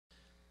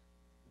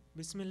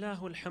بسم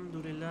الله والحمد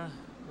لله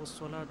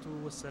والصلاة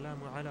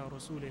والسلام على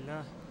رسول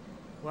الله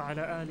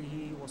وعلى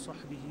آله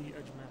وصحبه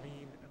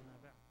أجمعين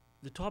أما بعد.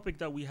 The topic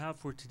that we have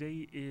for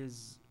today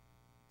is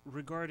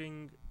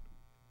regarding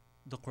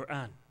the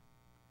Qur'an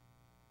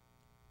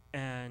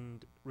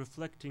and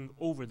reflecting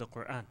over the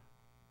Qur'an.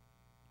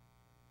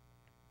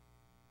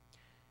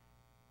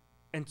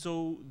 And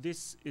so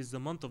this is the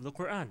month of the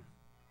Qur'an.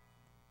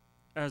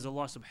 As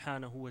Allah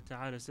subhanahu wa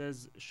ta'ala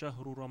says,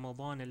 شهر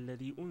رمضان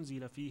الذي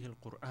أنزل فيه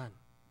القرآن.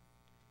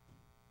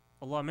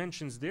 Allah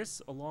mentions this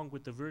along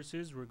with the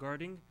verses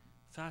regarding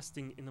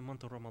fasting in the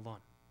month of Ramadan.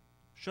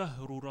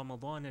 شهر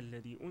رمضان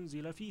الذي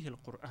أنزل فيه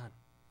القرآن.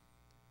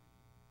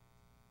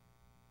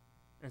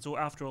 And so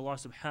after Allah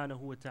subhanahu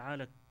wa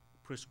ta'ala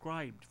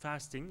prescribed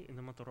fasting in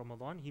the month of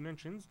Ramadan, He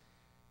mentions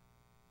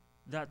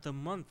that the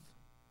month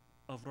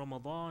of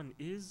Ramadan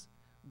is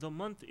the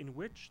month in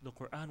which the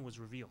Qur'an was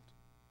revealed.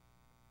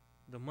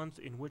 The month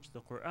in which the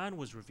Qur'an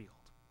was revealed.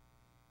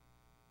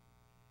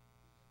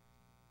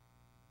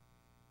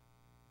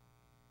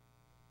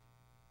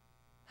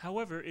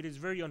 However, it is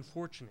very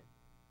unfortunate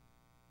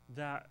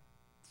that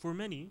for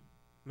many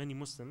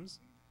Muslims,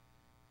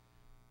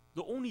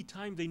 the only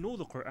time they know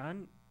the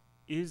Qur'an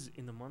is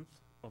in the month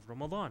of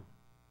Ramadan.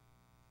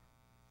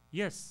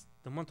 Yes,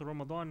 the month of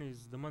Ramadan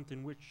is the month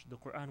in which the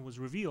Qur'an was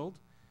revealed,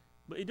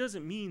 but it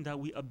doesn't mean that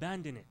we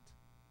abandon it.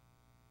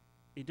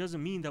 It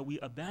doesn't mean that we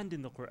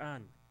abandon the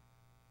Qur'an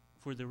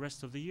for the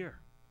rest of the year.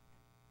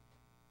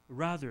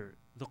 Rather,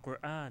 the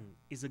Qur'an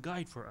is a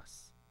guide for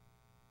us.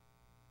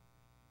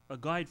 A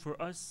guide for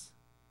us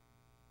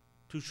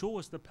to show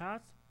us the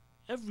path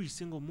every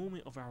single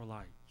moment of our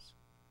lives,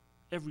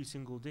 every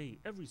single day,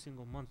 every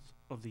single month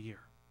of the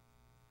year.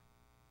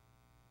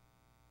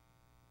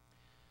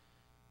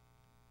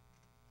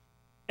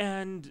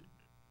 And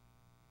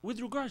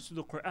with regards to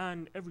the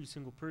Qur'an, every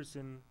single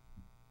person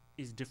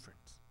is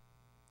different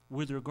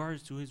with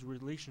regards to his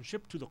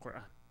relationship to the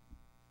Qur'an.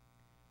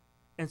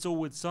 And so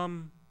with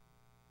some,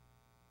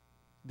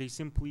 they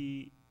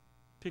simply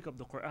pick up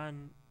the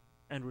Qur'an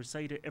and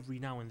recite it every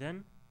now and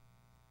then.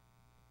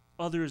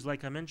 Others,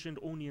 like I mentioned,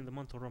 only in the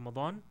month of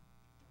Ramadan.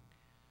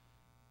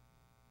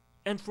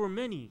 And for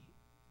many,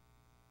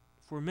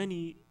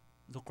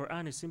 the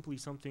Qur'an is simply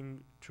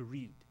something to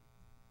read,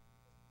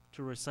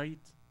 to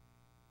recite,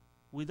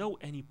 without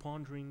any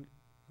pondering,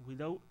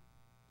 without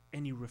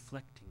any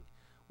reflecting,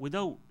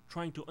 without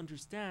trying to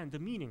understand the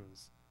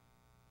meanings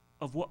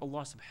of what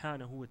Allah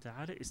subhanahu wa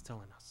ta'ala is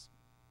telling us.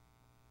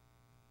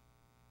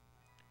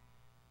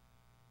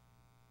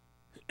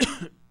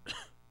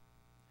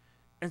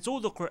 And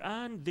so the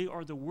Qur'an, they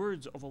are the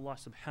words of Allah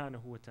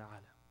subhanahu wa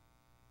ta'ala,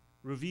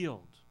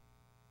 revealed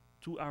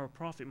to our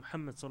Prophet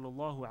Muhammad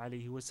sallallahu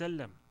alayhi wa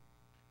sallam.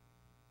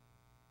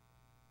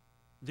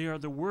 They are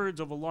the words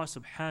of Allah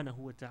subhanahu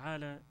wa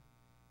ta'ala,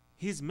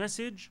 His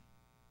message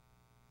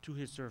to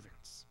His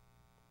servants.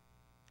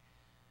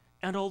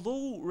 And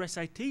although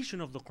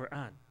recitation of the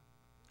Qur'an,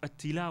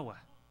 at-tilawah,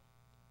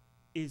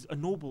 is a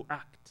noble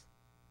act,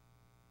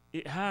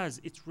 it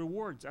has its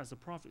rewards, as the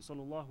Prophet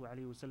sallallahu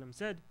alayhi wa sallam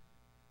said,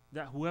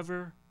 that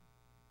whoever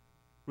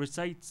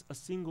recites a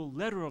single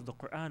letter of the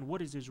Qur'an,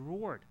 what is his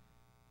reward?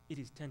 It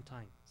is 10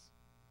 times.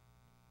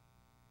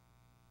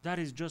 That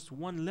is just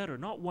one letter,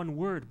 not one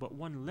word, but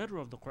one letter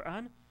of the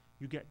Qur'an,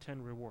 you get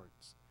 10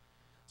 rewards.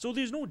 So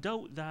there's no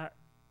doubt that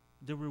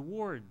the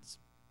rewards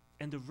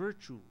and the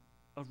virtue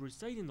of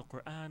reciting the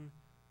Qur'an,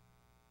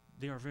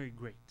 they are very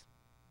great.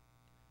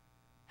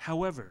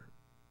 However,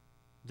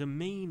 the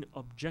main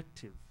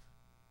objective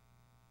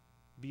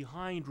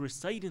behind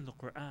reciting the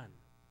Qur'an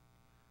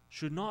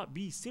should not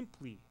be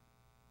simply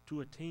to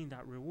attain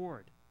that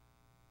reward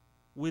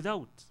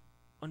without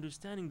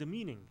understanding the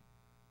meaning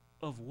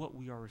of what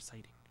we are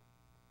reciting.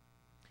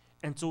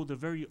 And so the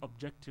very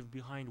objective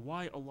behind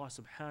why Allah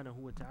subhanahu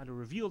wa ta'ala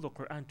revealed the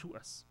Qur'an to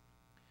us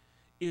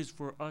is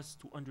for us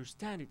to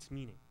understand its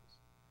meanings,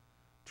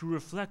 to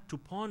reflect, to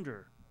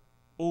ponder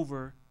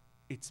over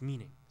its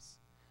meanings.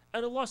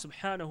 And Allah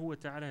subhanahu wa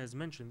ta'ala has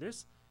mentioned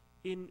this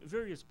in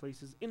various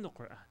places in the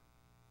Qur'an.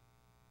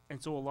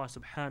 And so Allah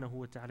subhanahu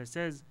wa ta'ala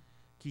says,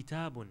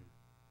 كتاب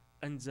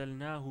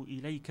أنزلناه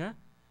إليك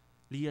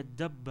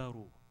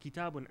ليدبروا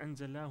كتاب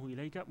أنزلناه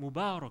إليك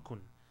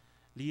مبارك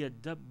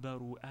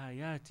ليدبروا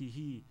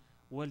آياته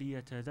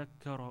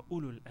وليتذكر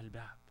أولو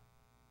الألباب.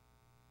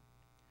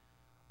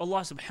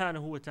 Allah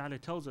subhanahu wa ta'ala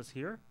tells us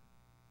here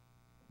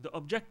the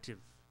objective,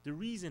 the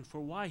reason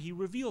for why He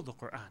revealed the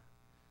Qur'an.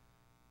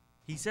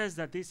 He says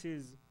that this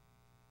is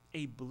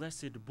a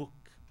blessed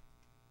book,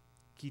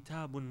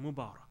 Kitabun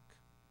Mubarak,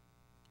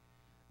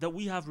 that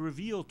we have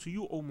revealed to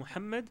you, O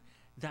Muhammad,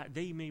 that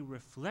they may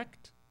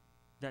reflect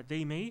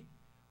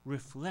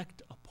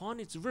upon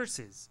its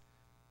verses,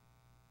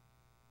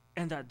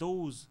 and that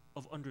those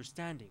of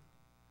understanding,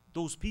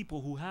 those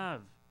people who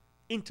have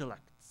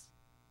intellects,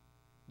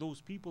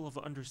 those people of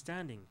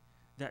understanding,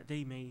 that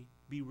they may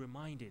be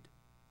reminded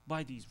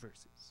by these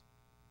verses.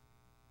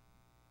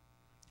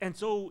 And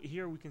so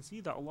here we can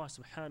see that Allah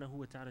subhanahu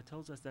wa ta'ala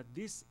tells us that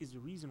this is the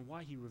reason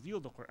why He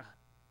revealed the Qur'an.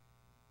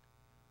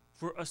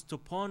 for us to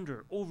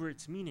ponder over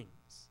its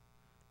meanings,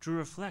 to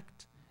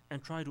reflect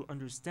and try to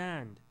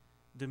understand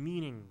the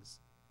meanings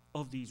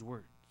of these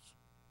words.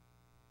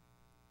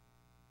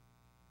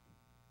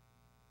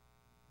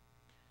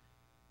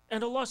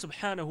 And Allah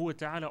subhanahu wa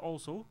ta'ala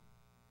also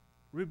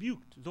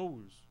rebuked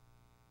those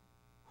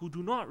who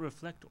do not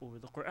reflect over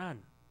the Qur'an.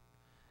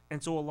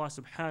 And so Allah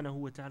subhanahu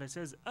wa ta'ala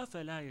says,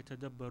 أَفَلَا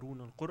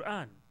يَتَدَبَّرُونَ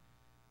الْقُرْآنَ.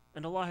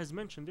 And Allah has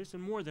mentioned this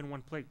in more than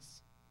one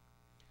place.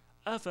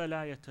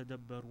 أَفَلَا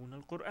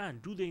يَتَدَبَّرُونَ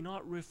الْقُرْآنَ. Do they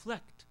not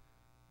reflect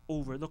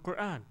over the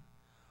Qur'an?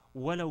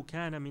 وَلَوْ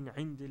كَانَ مِنْ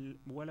عِنْدِ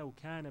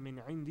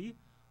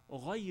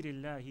غَيْرِ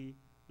اللَّهِ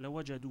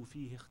لَوَجَدُوا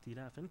فِيهِ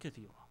اخْتِلَافًا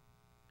كَثِيرًا.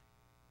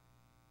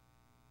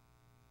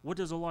 What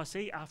does Allah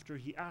say after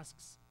He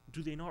asks,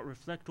 do they not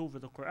reflect over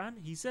the Qur'an?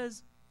 He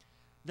says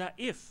that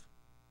if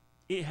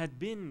it had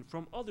been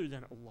from other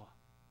than Allah,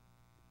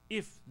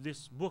 if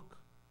this book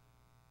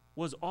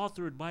was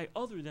authored by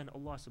other than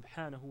Allah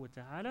subhanahu wa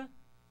ta'ala,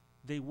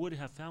 they would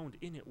have found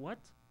in it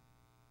what?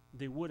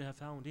 They would have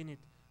found in it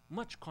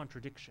much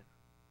contradiction.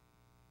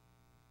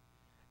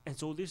 And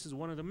so this is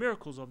one of the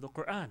miracles of the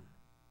Qur'an,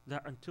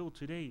 that until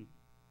today,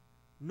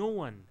 no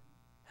one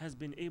has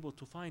been able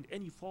to find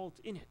any fault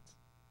in it.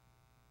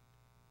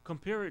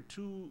 Compare it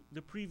to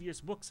the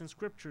previous books and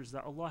scriptures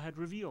that Allah had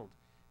revealed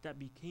that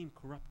became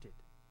corrupted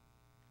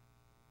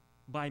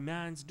by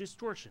man's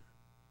distortion.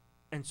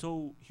 And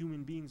so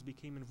human beings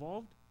became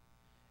involved,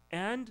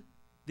 and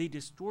they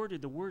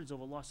distorted the words of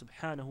Allah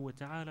subhanahu wa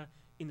ta'ala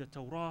in the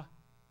Torah,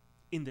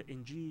 in the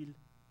Injil,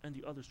 and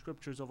the other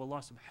scriptures of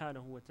Allah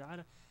subhanahu wa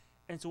ta'ala.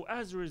 And so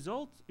as a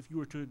result, if you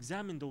were to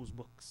examine those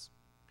books,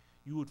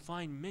 you would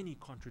find many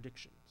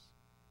contradictions.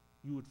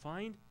 You would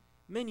find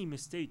many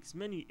mistakes,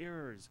 many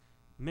errors,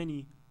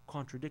 many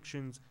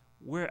contradictions,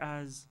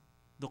 whereas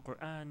the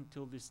Qur'an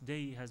till this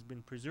day has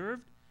been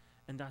preserved.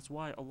 And that's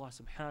why Allah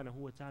subhanahu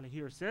wa ta'ala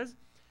here says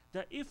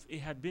that if it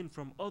had been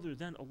from other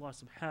than Allah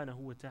subhanahu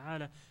wa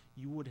ta'ala,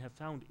 you would have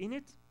found in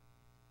it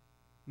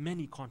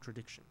many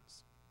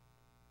contradictions.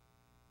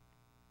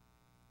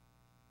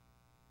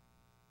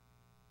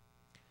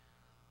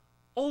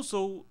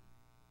 Also,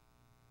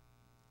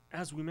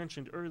 as we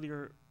mentioned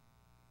earlier,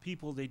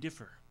 people, they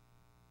differ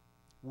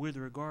with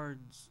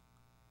regards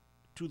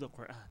to the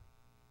Qur'an.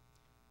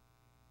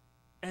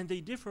 And they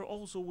differ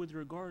also with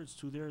regards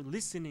to their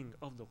listening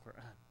of the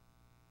Qur'an.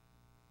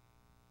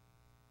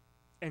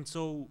 And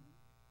so,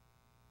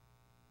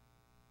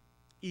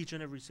 each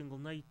and every single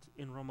night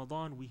in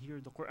Ramadan, we hear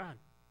the Qur'an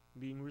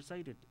being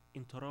recited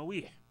in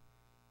Taraweeh.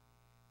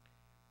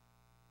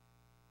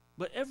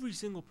 But every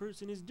single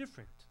person is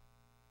different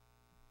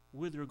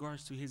with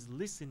regards to his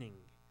listening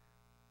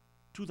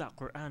to that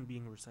Qur'an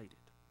being recited.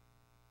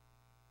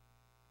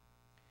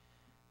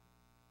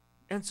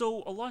 And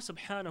so Allah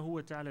subhanahu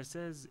wa ta'ala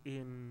says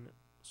in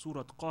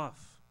Surah Qaf,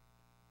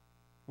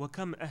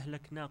 وَكَمْ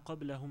أَهْلَكْنَا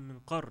قَبْلَهُمْ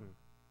مِنْ قَرْنٍ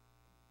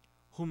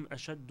هُمْ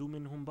أَشَدُّ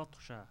مِنْهُمْ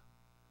بَطْشًا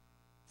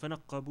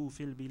فَنَقَّبُوا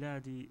فِي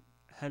الْبِلَادِ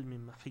هَلْ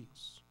مِنْ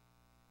مَحِيصٍ.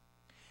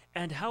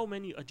 And how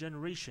many a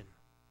generation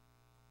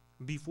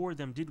before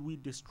them did we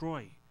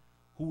destroy,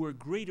 who were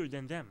greater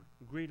than them,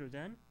 greater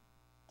than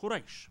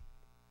Quraysh,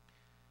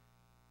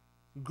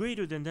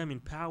 greater than them in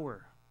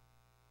power,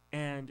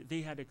 and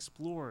they had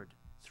explored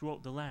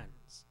throughout the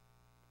lands.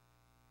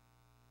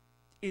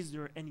 Is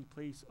there any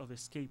place of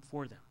escape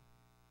for them?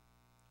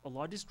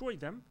 Allah destroyed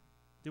them.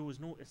 There was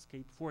no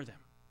escape for them.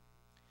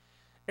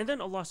 And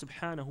then Allah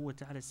subhanahu wa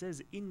ta'ala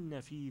says, إِنَّ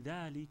فِي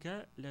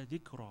ذَلِكَ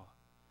لَذِكْرًا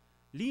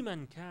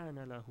لِمَنْ كَانَ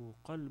لَهُ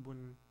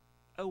قَلْبٌ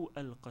أَوْ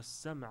أَلْقَى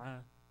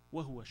السَّمْعَ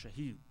وَهُوَ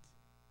شَهِيدٌ.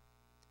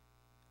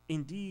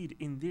 Indeed,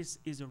 in this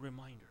is a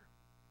reminder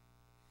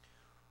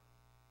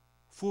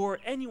for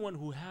anyone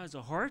who has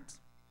a heart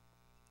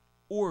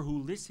or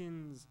who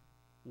listens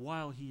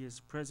while he is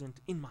present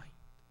in mind.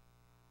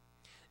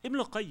 Ibn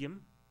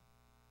al-Qayyim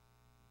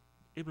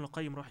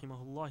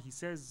rahimahullah, he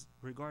says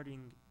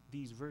regarding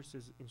these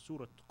verses in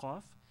Surah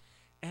Qaf,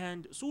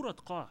 and Surah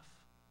Qaf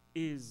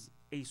is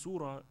a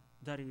surah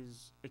that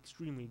is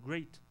extremely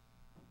great.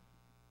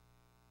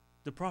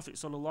 The Prophet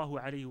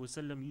sallallahu alaihi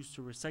wasallam used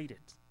to recite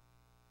it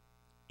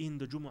in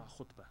the Jumu'ah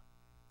khutbah.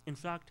 In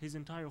fact, his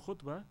entire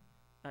khutbah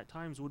at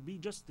times would be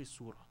just this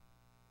surah.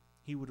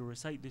 He would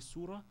recite this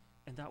surah,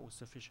 and that was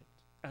sufficient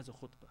as a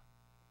khutbah.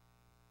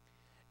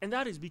 And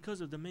that is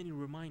because of the many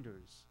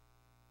reminders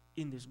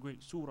in this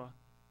great surah.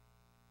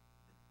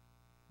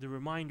 The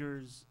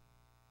reminders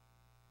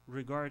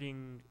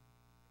regarding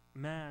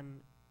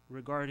man,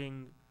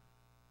 regarding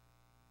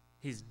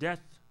his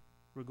death,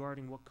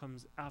 regarding what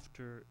comes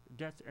after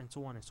death, and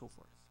so on and so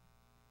forth.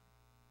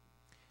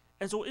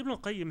 And so Ibn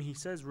al-Qayyim, he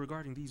says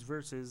regarding these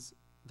verses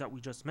that we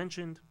just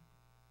mentioned,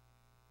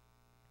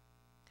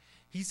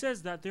 he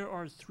says that there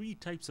are three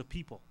types of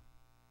people.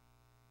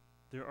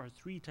 There are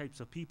three types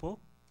of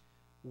people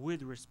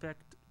with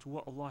respect to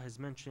what Allah has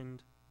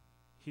mentioned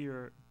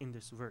here in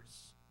this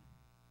verse.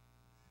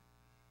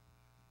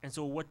 And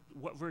so what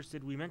verse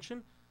did we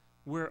mention?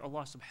 Where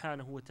Allah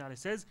subhanahu wa ta'ala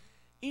says,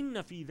 إِنَّ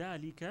فِي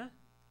ذَلِكَ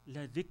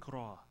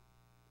لَذِكْرًا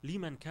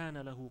لِمَنْ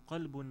كَانَ لَهُ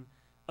قَلْبٌ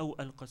أو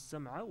ألقى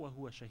السمع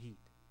وهو شهيد.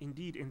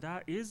 Indeed, and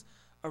that is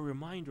a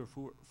reminder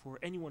for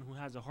anyone who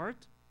has a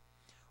heart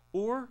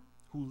or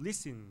who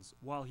listens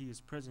while he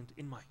is present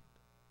in mind.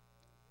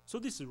 So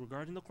this is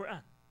regarding the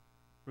Qur'an,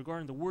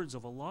 regarding the words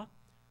of Allah,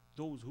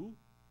 those who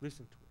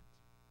listen to it.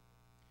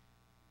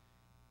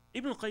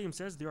 Ibn al-Qayyim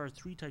says there are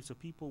three types of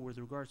people with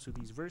regards to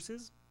these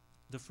verses.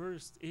 The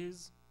first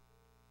is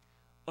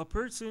a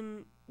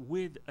person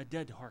with a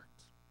dead heart.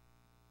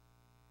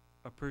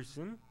 A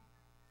person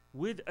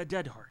with a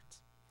dead heart.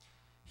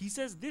 He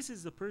says this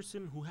is the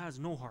person who has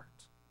no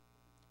heart.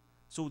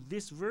 So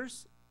this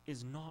verse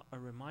is not a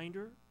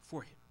reminder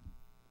for him.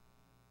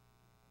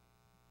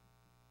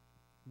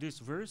 This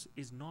verse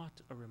is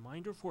not a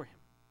reminder for him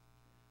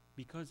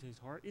because his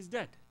heart is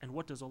dead. And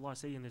what does Allah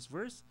say in this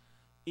verse?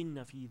 إِنَّ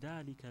فِي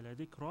ذَلِكَ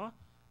لَذِكْرَى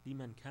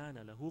لِمَنْ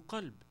كَانَ لَهُ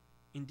قَلْبٌ.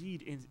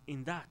 Indeed,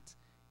 in that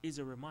is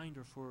a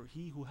reminder for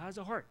he who has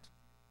a heart.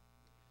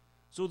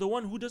 So the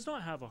one who does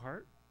not have a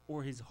heart,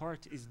 or his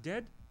heart is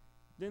dead,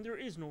 then there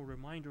is no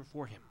reminder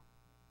for him.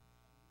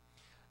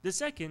 The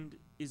second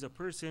is a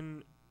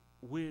person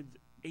with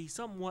a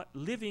somewhat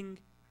living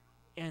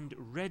and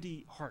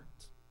ready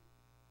heart.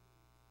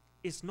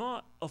 It's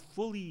not a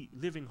fully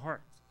living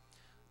heart,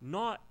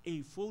 not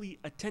a fully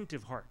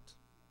attentive heart.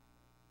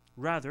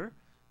 Rather,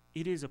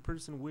 it is a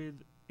person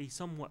with a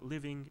somewhat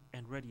living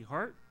and ready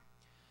heart,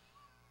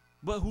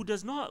 but who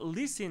does not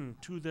listen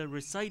to the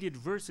recited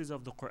verses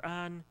of the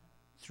Qur'an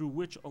through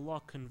which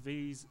Allah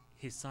conveys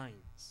His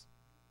signs.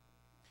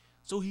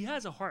 So he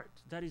has a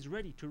heart that is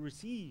ready to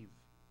receive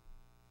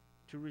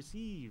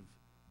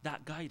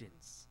that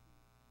guidance.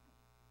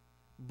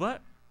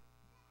 But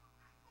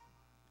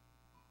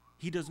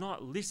he does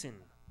not listen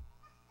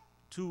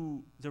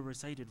to the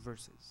recited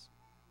verses.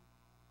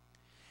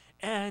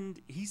 And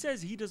he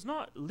says he does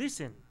not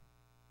listen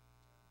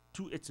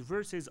to its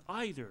verses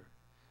either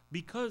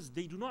because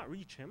they do not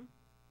reach him,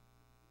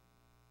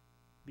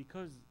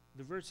 because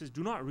the verses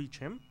do not reach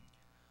him,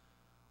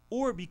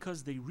 or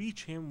because they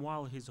reach him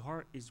while his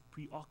heart is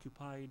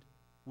preoccupied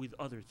with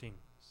other things.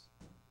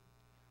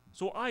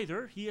 So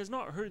either he has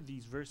not heard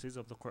these verses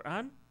of the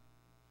Qur'an,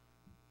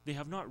 they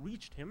have not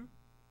reached him,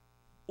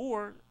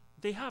 or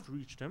they have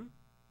reached him,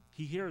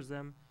 he hears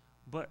them,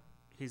 but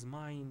his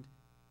mind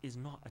is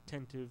not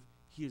attentive,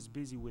 he is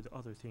busy with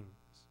other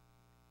things.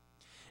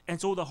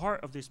 And so the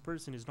heart of this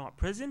person is not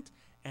present,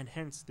 and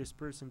hence this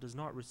person does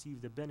not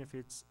receive the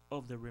benefits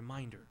of the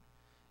reminder,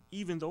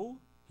 even though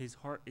his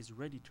heart is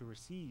ready to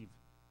receive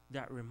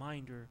that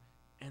reminder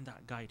and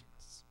that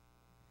guidance.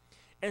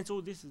 And so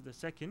this is the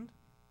second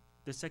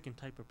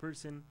type of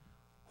person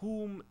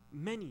whom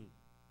many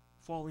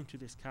fall into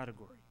this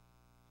category.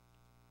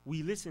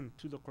 We listen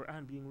to the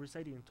Qur'an being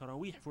recited in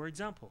Taraweeh, for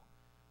example,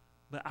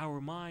 but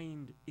our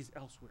mind is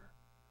elsewhere.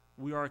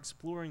 We are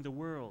exploring the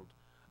world.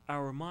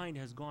 Our mind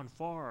has gone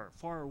far,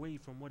 far away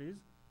from what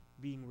is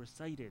being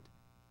recited,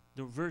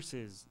 the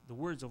verses, the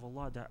words of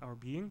Allah that are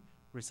being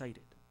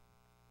recited.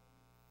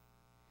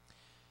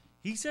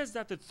 He says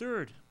that the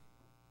third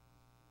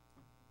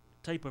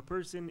type of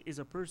person is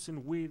a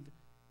person with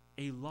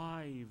a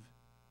live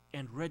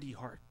and ready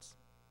heart.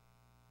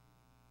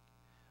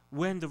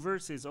 When the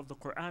verses of the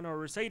Qur'an are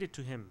recited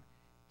to him,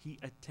 he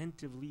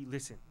attentively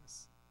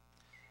listens.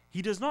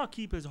 He does not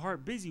keep his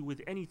heart busy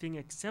with anything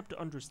except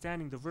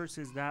understanding the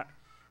verses that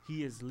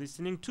he is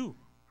listening to.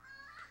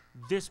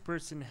 This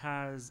person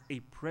has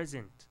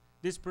present,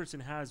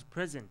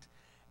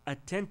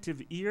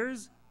 attentive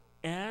ears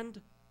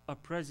and a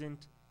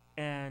present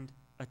and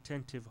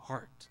attentive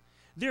heart.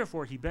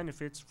 Therefore, he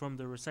benefits from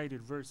the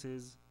recited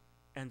verses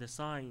and the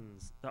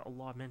signs that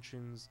Allah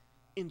mentions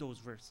in those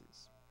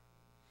verses.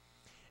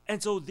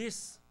 And so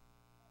this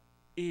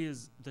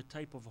is the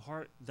type of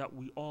heart that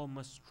we all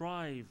must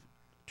strive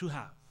to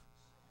have.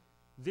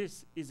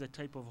 This is a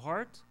type of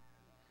heart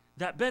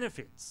that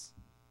benefits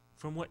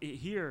from what it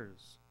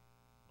hears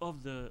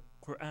of the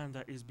Qur'an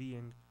that is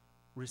being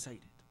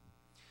recited.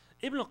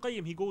 Ibn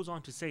al-Qayyim, he goes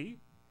on to say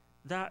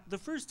that the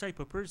first type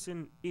of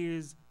person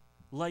is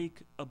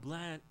like a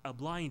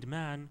blind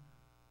man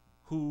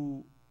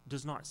who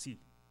does not see.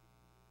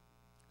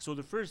 So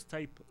the first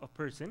type of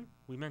person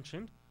we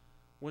mentioned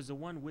was the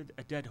one with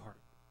a dead heart.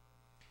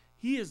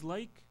 He is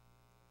like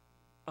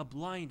a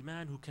blind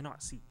man who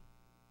cannot see.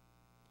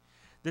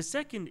 The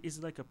second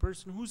is like a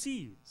person who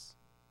sees,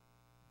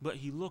 but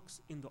he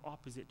looks in the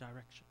opposite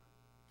direction.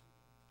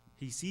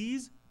 He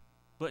sees,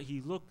 but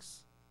he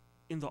looks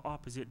in the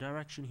opposite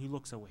direction, he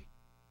looks away.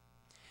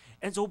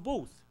 And so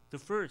both the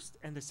first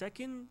and the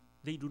second,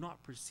 they do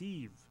not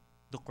perceive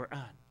the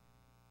Qur'an.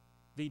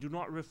 They do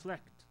not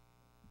reflect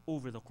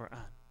over the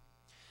Qur'an.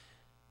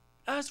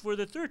 As for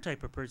the third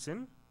type of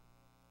person,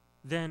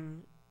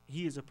 then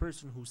he is a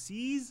person who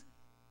sees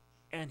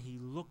and he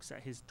looks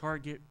at his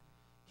target.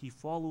 He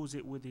follows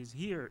it with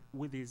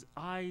his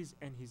eyes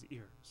and his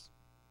ears.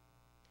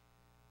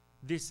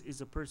 This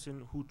is a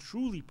person who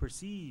truly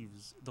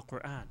perceives the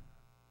Qur'an.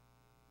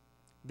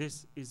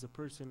 This is a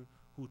person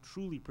who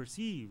truly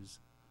perceives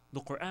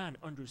the Qur'an,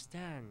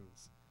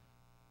 understands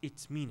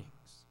its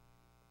meanings.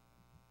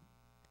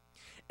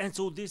 And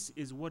so this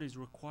is what is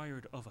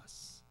required of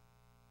us,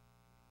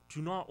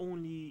 to not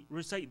only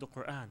recite the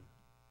Qur'an,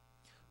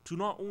 to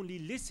not only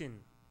listen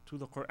to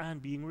the Qur'an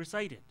being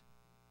recited,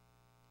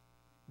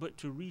 but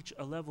to reach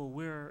a level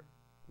where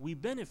we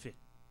benefit.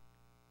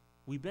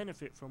 We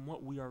benefit from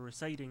what we are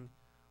reciting,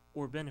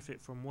 or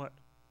benefit from what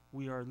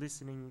we are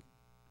listening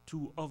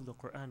to of the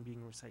Qur'an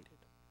being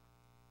recited.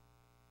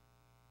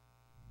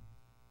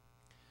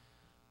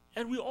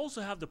 And we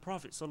also have the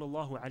Prophet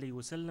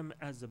ﷺ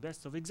as the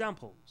best of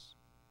examples.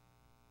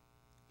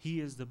 He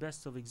is the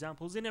best of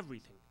examples in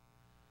everything.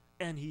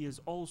 And he is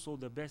also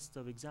the best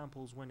of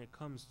examples when it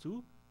comes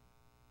to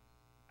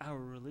our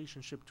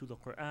relationship to the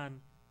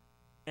Qur'an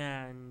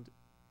and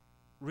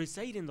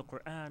reciting the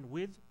Qur'an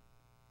with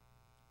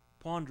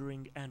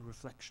pondering and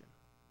reflection.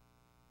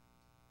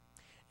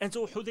 And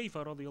so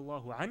Hudayfa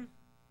radiallahu anh,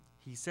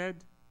 he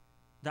said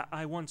that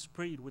I once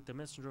prayed with the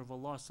Messenger of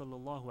Allah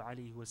sallallahu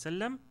alayhi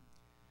wasallam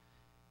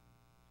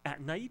at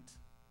night,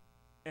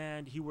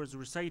 and he was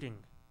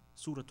reciting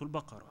Surah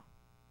Al-Baqarah.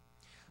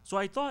 So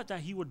I thought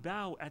that he would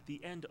bow at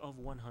the end of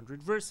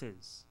 100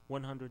 verses,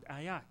 100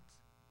 ayat,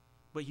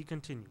 but he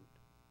continued.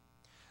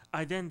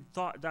 I then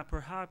thought that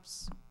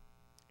perhaps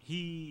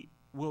he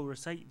will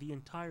recite the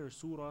entire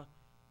surah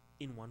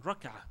in one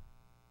rak'ah.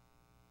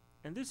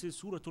 And this is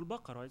Surah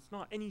Al-Baqarah. It's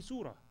not any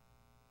surah.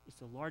 It's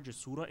the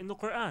largest surah in the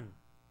Qur'an.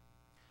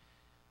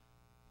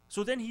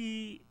 So then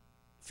he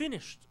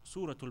finished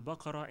Surah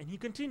Al-Baqarah and he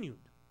continued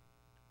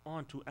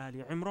on to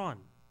Ali Imran.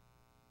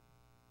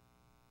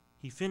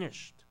 He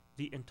finished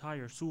the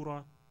entire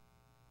surah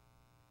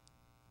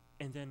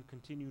and then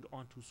continued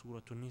on to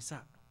Surah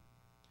An-Nisa.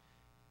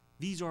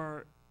 These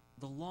are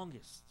the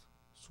longest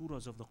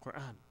surahs of the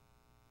Qur'an.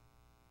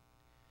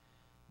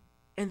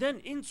 And then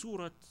in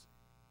Surah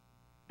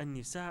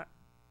An-Nisa,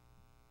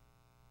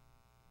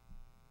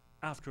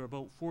 after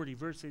about 40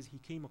 verses, he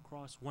came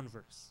across one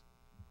verse.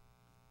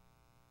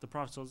 The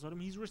Prophet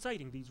ﷺ, he's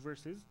reciting these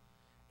verses,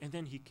 and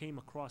then he came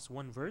across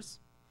one verse,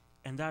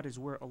 and that is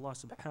where Allah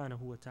subhanahu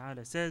wa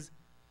ta'ala says,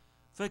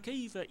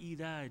 فَكَيْفَ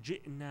إِذَا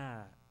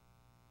جِئْنَا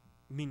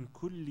مِنْ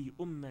كُلِّ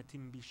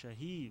أُمَّةٍ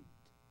بِشَهِيدٍ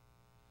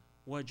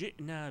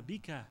وَجِئْنَا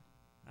بِكَ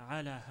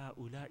عَلَى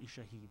هَؤُلَاءِ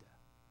شَهِيدًا.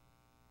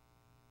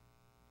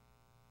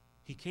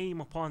 He came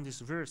upon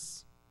this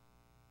verse,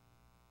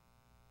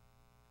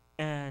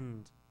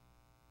 and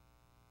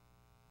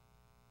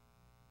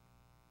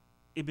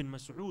Ibn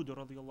Mas'ud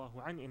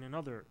radiallahu anh, in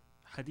another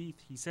hadith,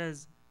 he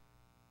says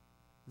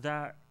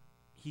that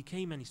he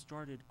came and he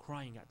started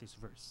crying at this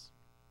verse.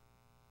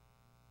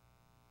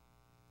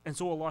 And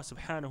so Allah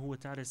subhanahu wa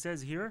ta'ala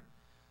says here,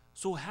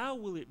 so how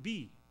will it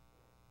be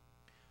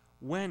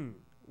when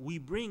we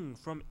bring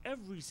from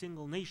every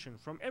single nation,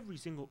 from every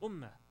single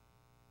ummah,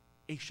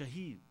 a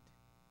shaheed,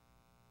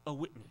 a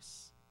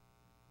witness?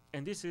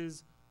 And this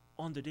is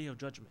on the Day of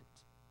Judgment.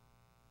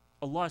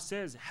 Allah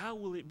says, how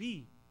will it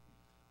be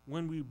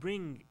when we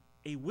bring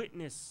a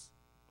witness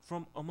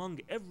from among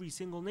every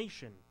single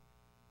nation,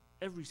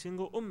 every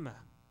single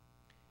ummah,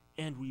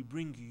 and we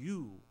bring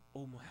you,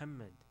 O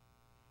Muhammad,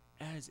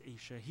 as a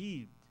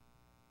shaheed,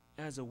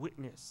 as a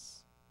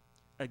witness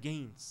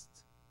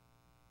against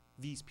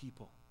these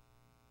people,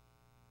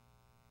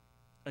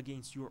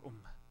 against your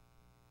ummah?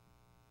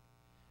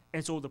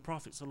 And so the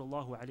Prophet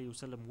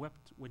ﷺ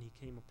wept when he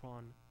came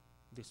upon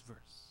this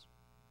verse.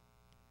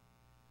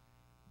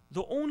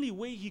 The only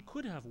way he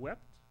could have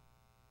wept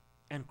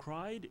and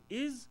cried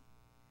is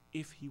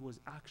if he was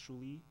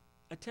actually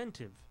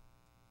attentive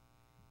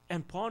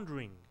and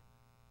pondering,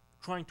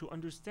 trying to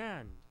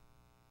understand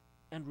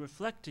and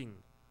reflecting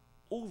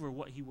over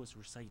what he was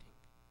reciting.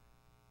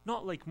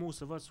 Not like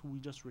most of us who we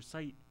just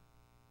recite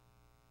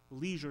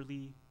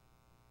leisurely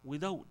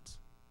without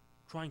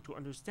trying to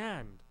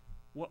understand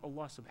what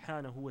Allah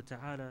subhanahu wa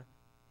ta'ala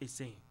is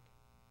saying.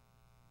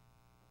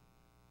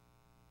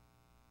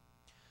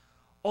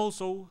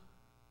 Also,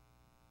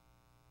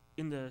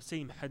 in the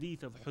same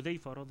hadith of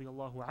Hudayfa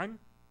radiallahu anh,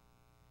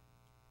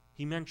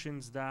 he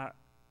mentions that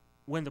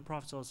when the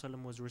Prophet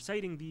ﷺ was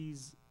reciting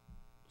these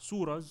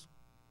surahs,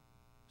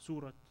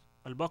 Surah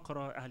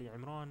Al-Baqarah, Ali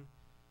Imran,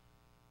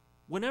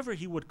 whenever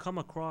he would come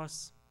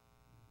across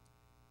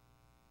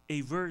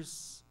a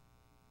verse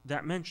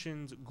that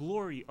mentions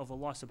glory of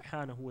Allah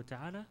subhanahu wa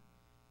ta'ala,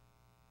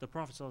 the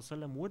Prophet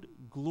ﷺ would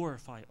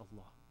glorify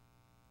Allah.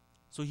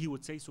 So he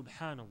would say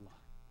Subhanallah.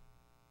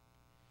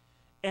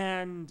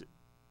 And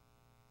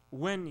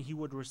when he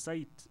would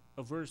recite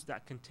a verse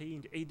that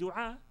contained a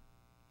dua,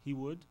 he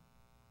would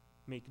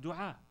make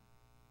dua.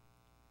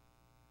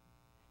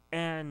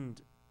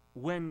 And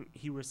when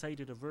he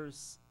recited a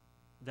verse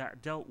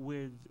that dealt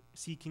with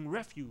seeking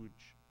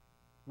refuge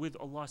with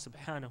Allah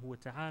subhanahu wa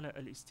ta'ala,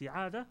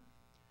 al-isti'adah,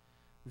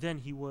 then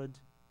he would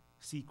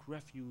seek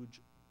refuge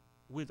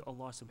with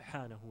Allah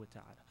subhanahu wa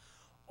ta'ala.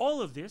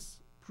 All of this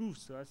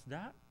proves to us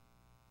that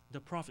the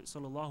Prophet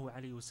sallallahu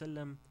alaihi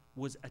wasallam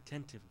was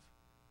attentive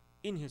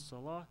in his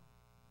salah,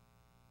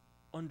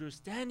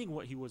 understanding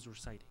what he was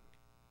reciting,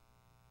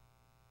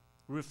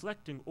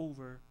 reflecting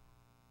over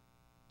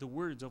the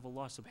words of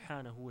Allah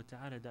subhanahu wa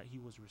ta'ala that he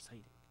was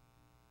reciting.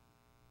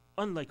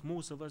 unlike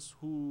most of us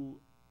who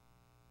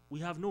we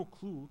have no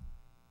clue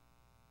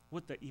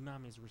what the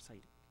Imam is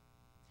reciting.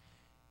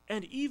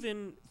 And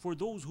even for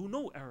those who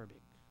know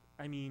Arabic,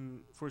 I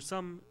mean, for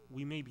some,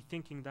 we may be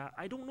thinking that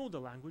I don't know the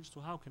language,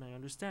 so how can I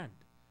understand?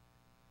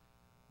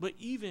 But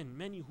even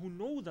many who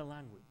know the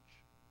language,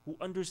 who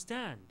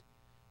understand,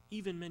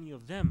 even many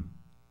of them,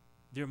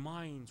 their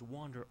minds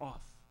wander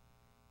off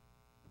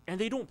and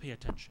they don't pay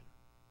attention.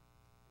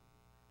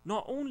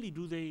 Not only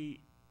do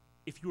they,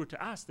 if you were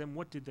to ask them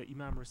what did the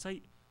Imam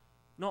recite,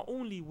 not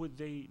only would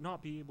they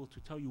not be able to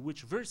tell you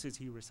which verses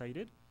he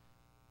recited,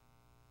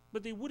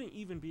 but they wouldn't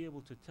even be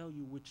able to tell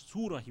you which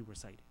surah he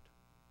recited.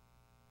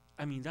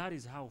 I mean, that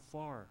is how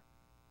far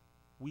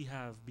we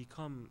have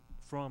become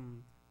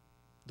from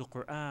the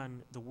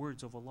Qur'an, the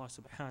words of Allah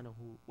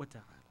subhanahu wa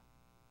ta'ala.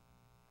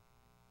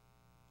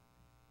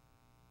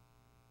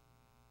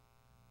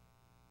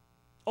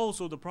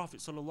 Also, the Prophet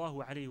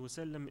sallallahu alaihi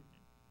wasallam,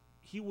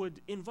 he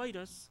would invite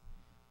us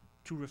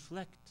to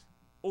reflect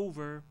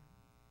over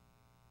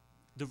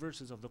the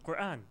verses of the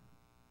Qur'an.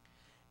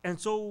 And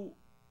so,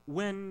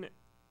 when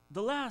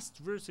the last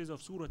verses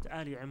of Surah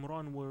Ali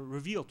Imran were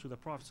revealed to the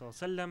Prophet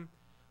sallallahu alaihi wasallam,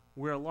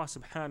 where Allah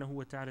subhanahu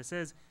wa ta'ala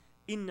says,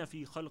 إن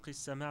في خلق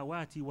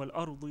السماوات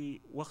والأرض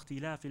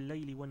واختلاف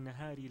الليل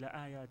والنهار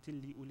لآيات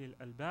لأولي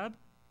الألباب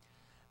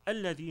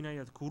الذين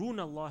يذكرون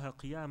الله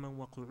قياما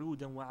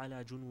وقعودا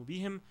وعلى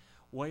جنوبهم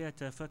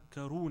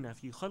ويتفكرون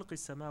في خلق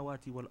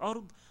السماوات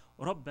والأرض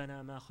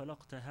ربنا ما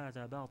خلقت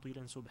هذا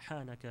باطلا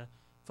سبحانك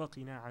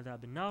فقنا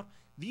عذاب النار.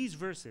 These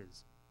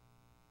verses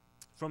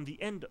from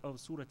the end of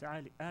Surah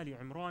Ali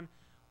Imran,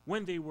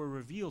 when they were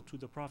revealed to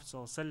the Prophet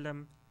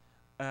sallallahu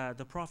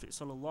the Prophet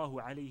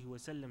sallallahu alaihi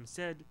wasallam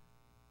said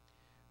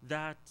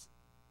that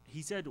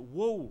he said,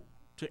 woe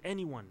to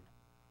anyone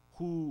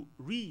who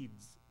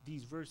reads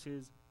these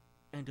verses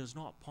and does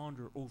not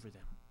ponder over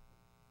them.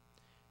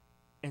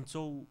 And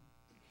so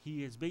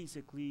he is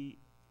basically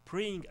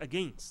praying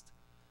against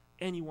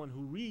anyone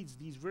who reads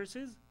these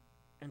verses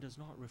and does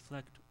not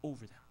reflect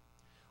over them.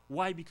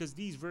 Why? Because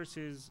these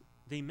verses,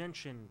 they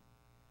mention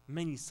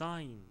many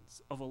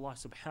signs of Allah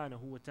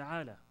subhanahu wa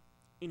ta'ala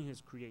in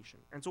his creation.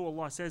 And so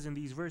Allah says in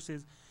these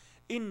verses,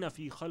 إِنَّ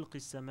فِي خَلْقِ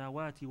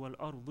السَّمَاوَاتِ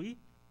وَالْأَرْضِ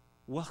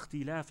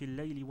وَاخْتِلَافِ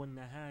اللَّيْلِ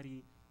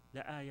وَالنَّهَارِ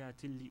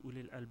لَآيَاتٍ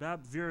لِأُولِي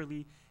الْأَلْبَابِ.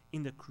 Verily,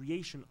 in the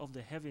creation of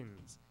the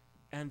heavens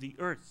and the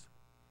earth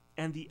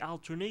and the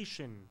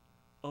alternation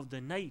of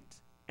the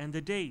night and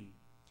the day,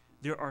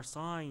 there are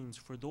signs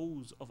for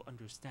those of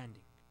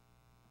understanding.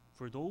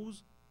 For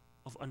those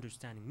of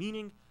understanding,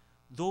 meaning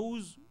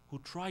those who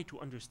try to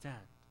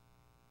understand,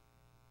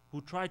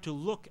 who try to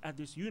look at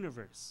this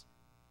universe,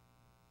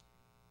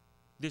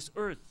 this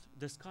earth,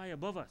 the sky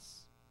above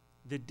us,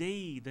 the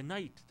day, the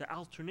night, the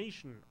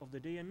alternation of the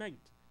day and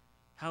night,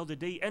 how the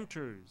day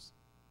enters,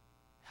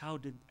 how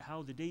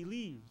the day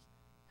leaves,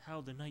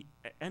 how the night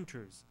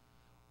enters.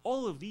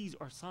 All of these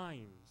are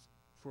signs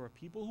for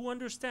people who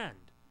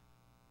understand,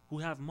 who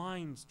have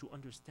minds to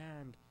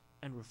understand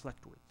and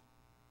reflect with.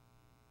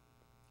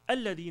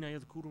 الذين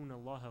يذكرون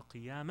الله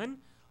قياما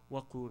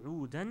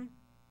وقعودا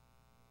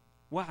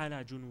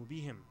وعلى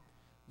جنوبهم.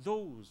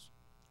 Those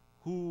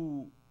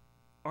who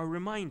are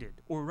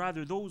reminded, or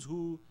rather those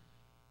who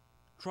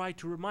try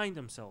to remind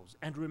themselves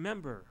and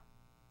remember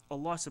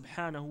Allah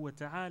subhanahu wa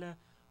ta'ala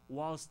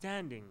while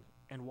standing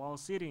and while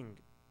sitting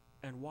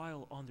and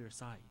while on their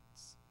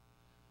sides.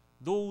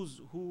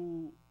 Those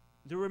who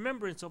the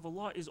remembrance of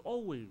Allah is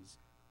always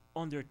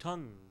on their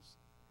tongues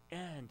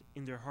and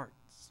in their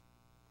hearts.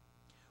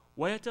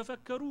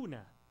 وَيَتَفَكَّرُونَ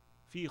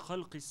فِي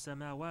خَلْقِ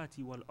السَّمَاوَاتِ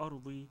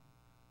وَالْأَرْضِ.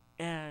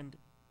 And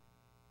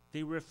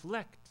they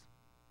reflect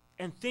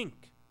and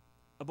think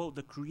about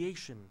the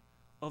creation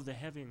of the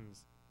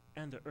heavens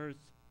and the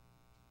earth,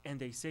 and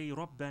they say,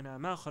 رَبَّنَا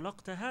مَا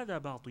خَلَقْتَ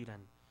هَذَا بَاطِلًا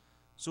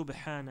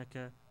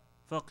سُبْحَانَكَ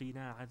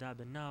فَقِنَا عَذَابَ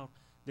النَّارِ.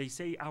 They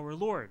say, our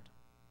Lord,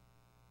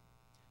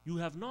 you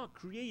have not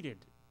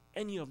created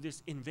any of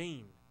this in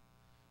vain.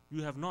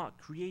 You have not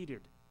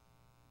created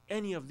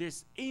any of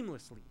this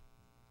aimlessly.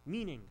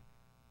 Meaning,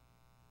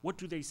 what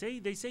do they say?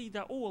 They say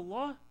that, oh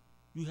Allah,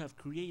 you have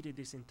created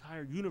this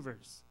entire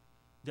universe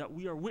that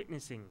we are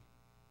witnessing,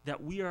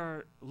 that we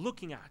are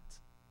looking at,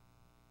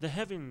 the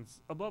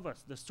heavens above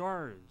us, the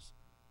stars,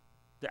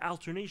 the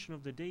alternation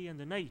of the day and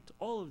the night,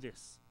 all of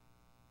this,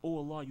 oh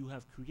Allah, you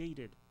have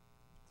created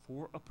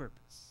for a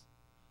purpose.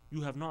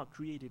 You have not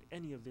created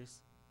any of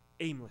this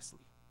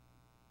aimlessly.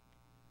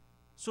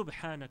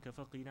 Subhanaka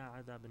faqina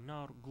adhab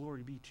an-nar.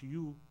 Glory be to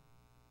you.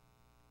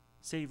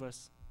 Save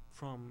us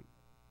from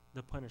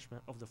the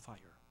punishment of the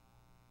fire.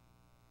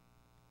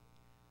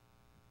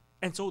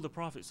 And so the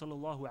Prophet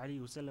sallallahu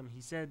alaihi wasallam,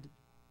 he said,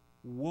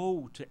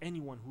 woe to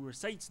anyone who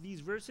recites these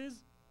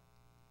verses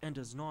and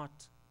does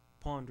not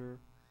ponder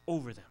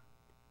over them.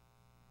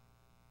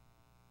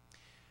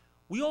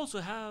 We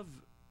also have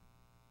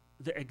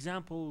the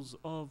examples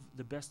of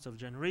the best of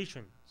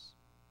generations,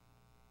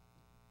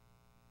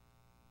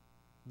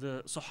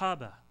 the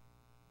Sahaba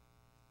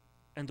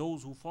and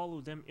those who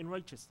followed them in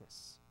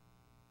righteousness,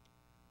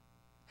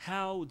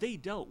 how they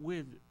dealt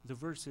with the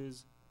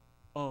verses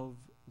of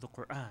the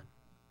Qur'an.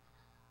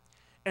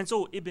 And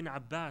so Ibn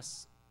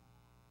Abbas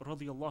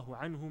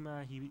radiallahu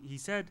anhuma, he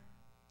said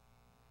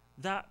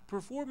that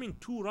performing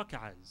two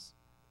rak'ahs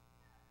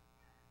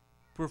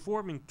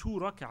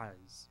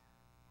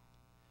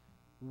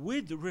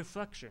with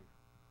reflection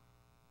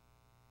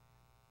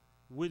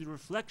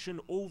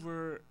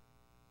over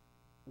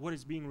what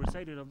is being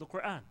recited of the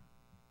Qur'an,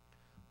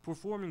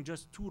 performing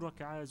just two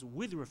rak'ahs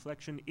with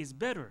reflection is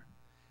better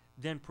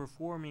than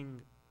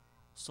performing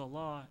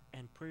salah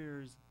and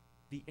prayers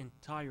the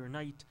entire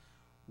night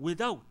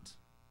without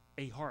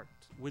a heart,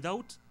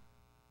 without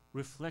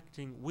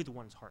reflecting with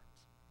one's heart.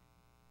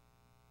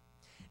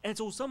 And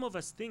so some of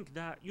us think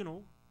that,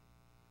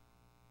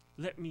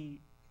 let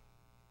me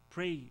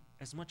pray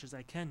as much as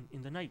I can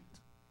in the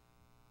night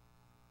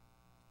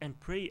and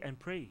pray and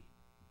pray.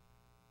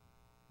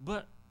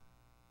 But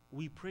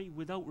we pray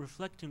without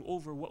reflecting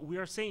over what we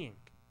are saying.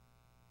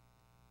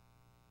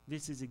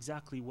 This is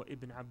exactly what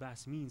Ibn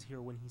Abbas means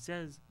here when he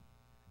says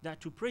that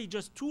to pray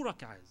just two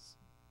rak'ahs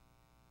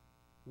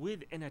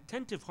with an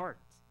attentive heart,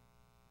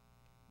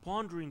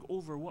 pondering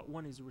over what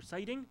one is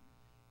reciting,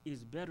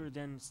 is better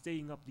than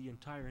staying up the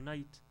entire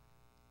night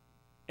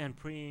and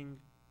praying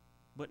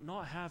but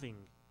not having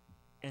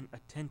an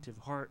attentive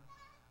heart,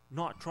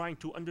 not trying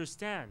to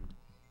understand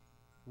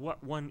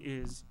what one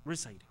is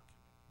reciting.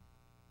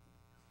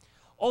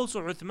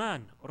 Also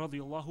Uthman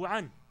radiallahu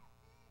an,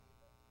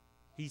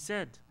 he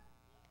said,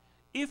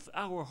 if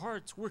our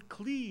hearts were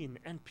clean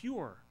and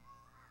pure,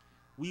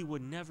 we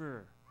would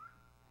never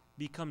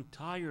become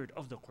tired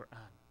of the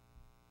Qur'an.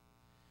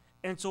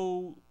 And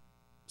so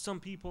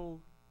some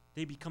people,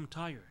 they become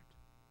tired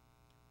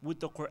with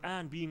the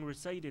Qur'an being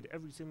recited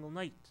every single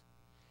night.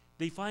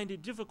 They find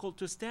it difficult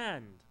to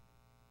stand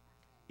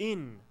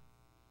in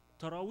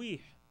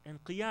Taraweeh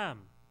and Qiyam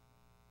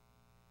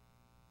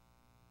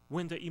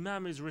when the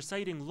Imam is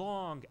reciting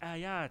long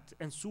ayat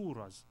and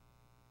surahs.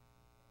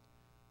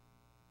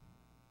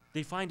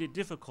 They find it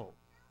difficult.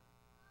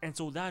 And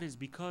so that is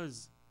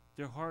because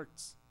their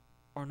hearts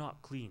are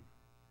not clean.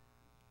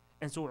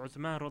 And so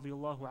Uthman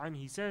radiallahu anhu,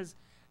 he says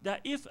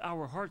that if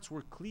our hearts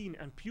were clean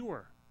and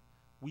pure,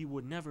 we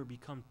would never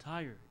become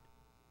tired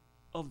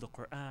of the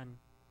Qur'an.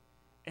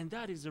 And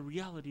that is the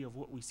reality of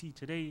what we see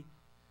today,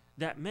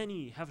 that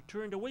many have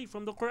turned away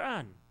from the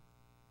Qur'an.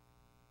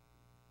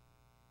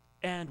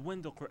 And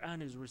when the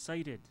Qur'an is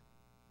recited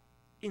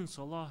in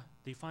Salah,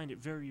 they find it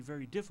very,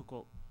 very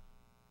difficult.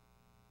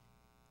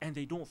 And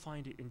they don't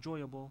find it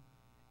enjoyable.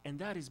 And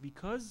that is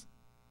because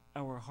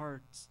our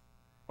hearts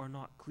are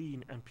not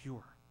clean and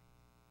pure.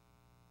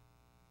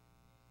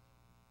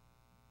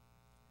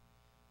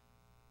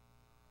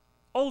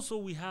 Also,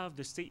 we have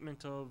the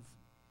statement of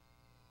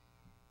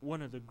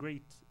one of the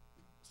great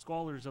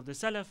scholars of the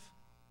Salaf,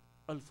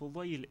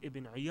 Al-Fudayl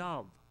ibn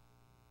Iyad,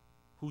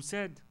 who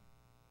said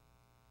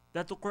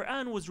that the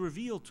Qur'an was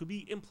revealed to be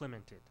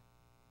implemented,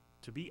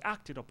 to be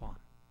acted upon.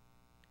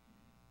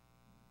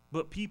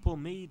 But people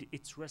made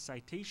its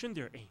recitation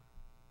their aim.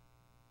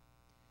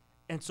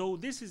 And so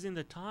this is in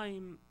the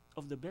time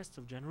of the best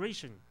of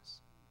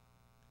generations.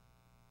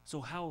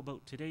 So how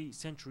about today,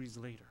 centuries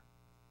later?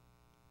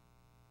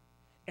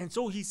 And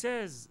so he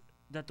says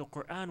that the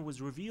Qur'an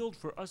was revealed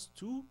for us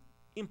to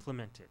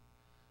implement it,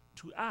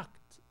 to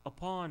act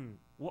upon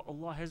what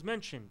Allah has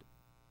mentioned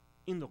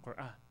in the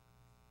Qur'an.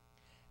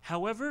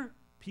 However,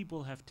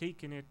 people have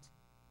taken it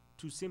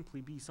to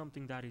simply be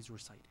something that is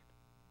recited.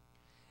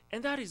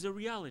 And that is a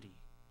reality.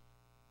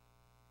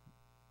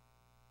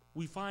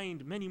 We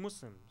find many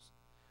Muslims,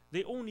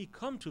 they only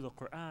come to the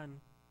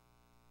Qur'an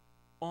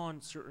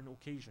on certain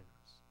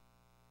occasions,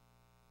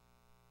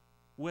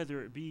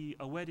 whether it be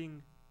a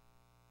wedding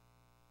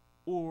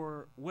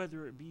or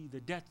whether it be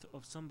the death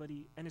of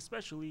somebody, and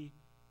especially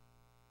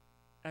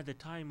at the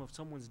time of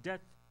someone's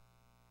death,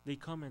 they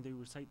come and they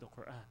recite the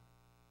Qur'an.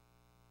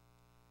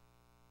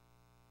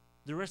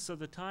 The rest of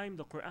the time,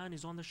 the Qur'an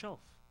is on the shelf.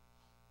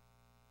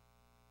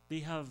 They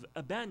have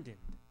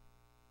abandoned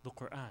the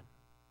Qur'an.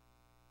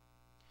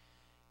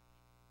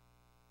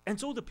 And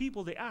so the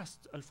people, they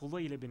asked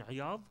Al-Fudayl ibn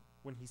Iyad,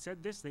 when he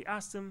said this, they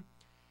asked him,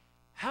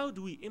 how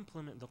do we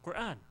implement the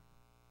Qur'an?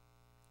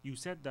 You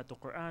said that the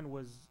Qur'an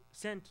was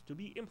sent to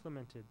be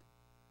implemented.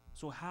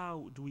 So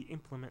how do we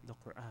implement the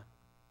Qur'an?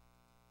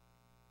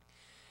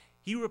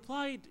 He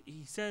replied,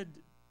 he said,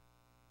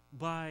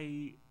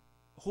 by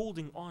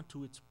holding on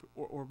to its,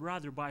 or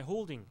rather by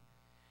holding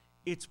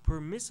its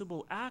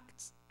permissible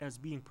acts as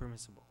being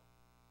permissible.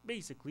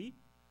 Basically,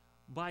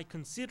 by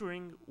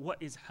considering what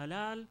is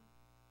halal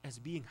as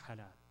being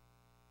halal.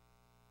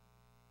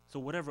 So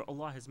whatever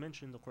Allah has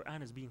mentioned in the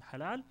Qur'an as being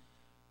halal,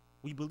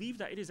 we believe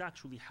that it is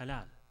actually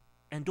halal,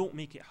 and don't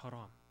make it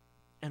haram.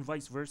 And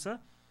vice versa,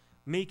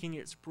 making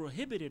its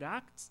prohibited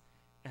acts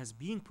as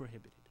being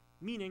prohibited.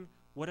 Meaning,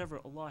 whatever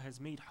Allah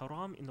has made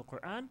haram in the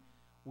Qur'an,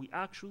 we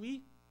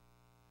actually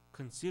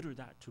consider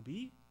that to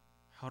be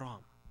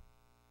haram.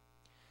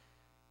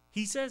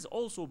 He says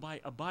also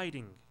by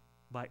abiding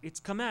by its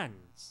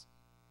commands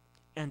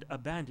and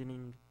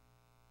abandoning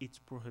its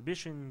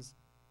prohibitions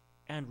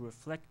and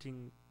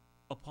reflecting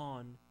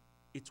upon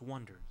its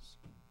wonders.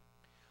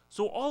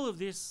 So all of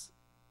this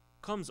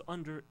comes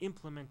under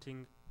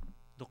implementing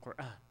the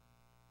Qur'an.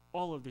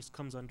 All of this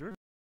comes under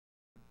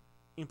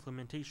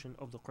implementation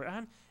of the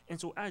Qur'an. And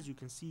so as you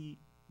can see,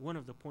 one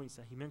of the points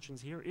that he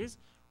mentions here is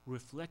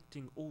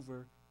reflecting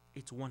over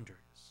its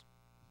wonders.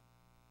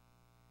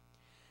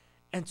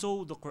 And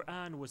so the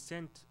Qur'an was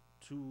sent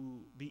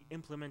to be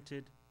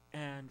implemented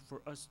and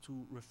for us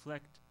to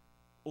reflect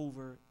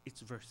over its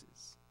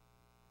verses.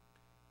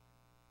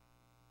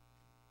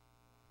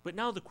 But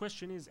now the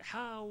question is,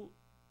 how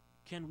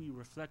can we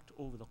reflect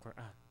over the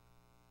Qur'an?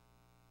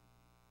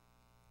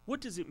 What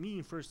does it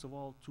mean, first of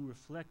all, to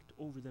reflect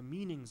over the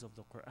meanings of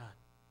the Qur'an?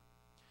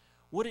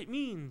 What it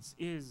means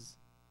is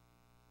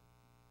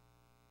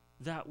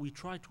that we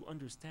try to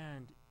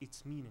understand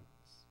its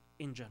meanings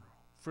in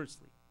general,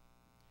 firstly.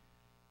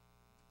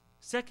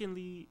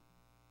 Secondly,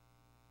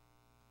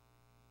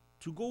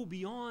 to go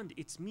beyond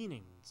its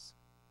meanings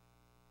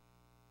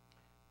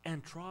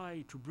and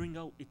try to bring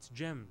out its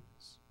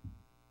gems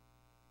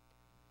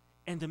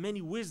and the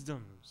many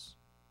wisdoms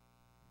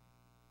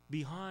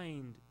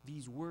behind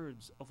these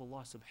words of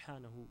Allah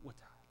subhanahu wa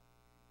ta'ala.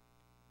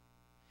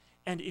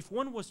 And if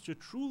one was to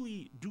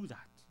truly do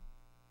that,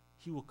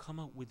 he will come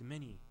out with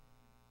many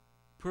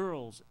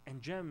pearls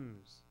and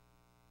gems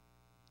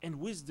and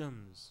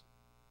wisdoms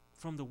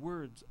from the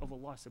words of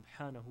Allah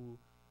subhanahu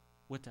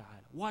wa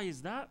ta'ala. Why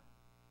is that?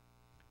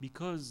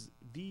 Because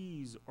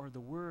these are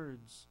the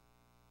words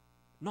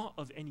not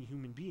of any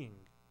human being,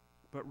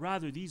 but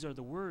rather these are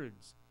the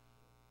words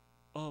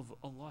of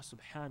Allah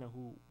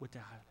subhanahu wa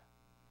ta'ala.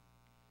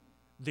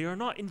 They are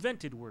not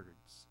invented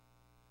words.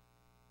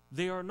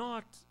 They are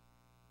not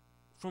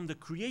from the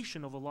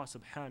creation of Allah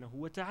subhanahu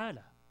wa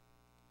ta'ala.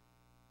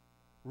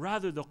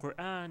 Rather, the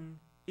Qur'an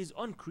is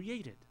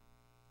uncreated.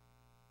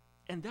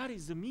 And that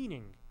is the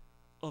meaning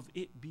of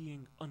it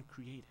being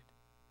uncreated.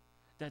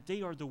 That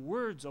they are the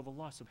words of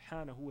Allah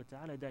subhanahu wa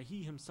ta'ala that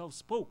He Himself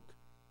spoke,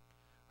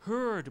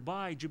 heard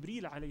by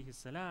Jibreel alayhi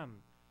salam,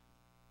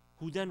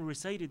 who then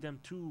recited them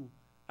to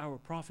our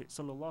Prophet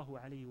sallallahu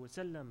alayhi wa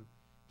sallam.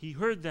 He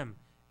heard them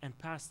and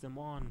passed them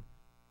on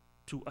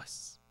to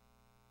us.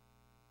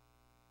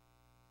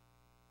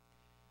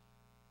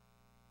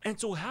 And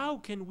so how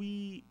can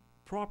we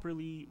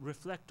properly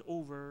reflect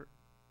over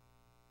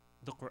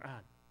the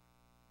Qur'an?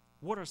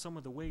 What are some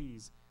of the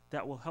ways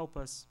that will help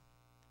us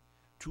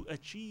to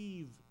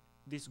achieve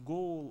this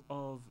goal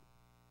of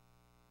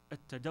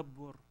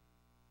at-tadabbur,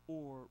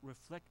 or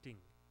reflecting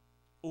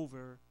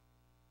over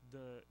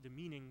the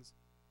meanings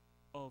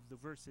of the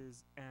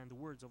verses and the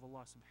words of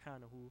Allah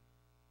subhanahu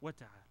wa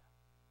ta'ala?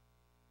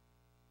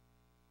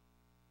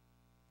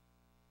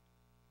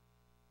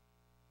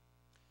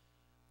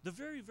 The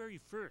very, very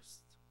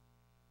first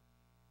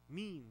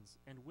means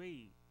and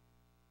way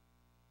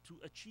to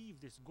achieve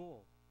this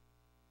goal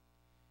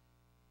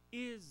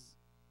is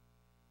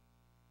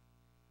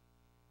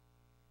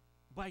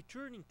by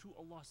turning to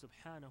Allah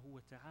subhanahu wa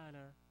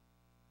ta'ala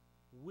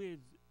with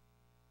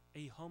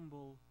a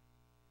humble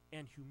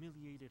and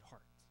humiliated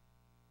heart.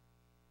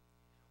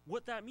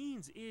 What that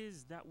means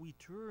is that we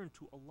turn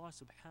to Allah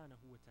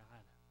subhanahu wa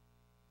ta'ala,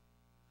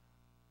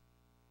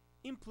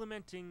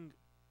 implementing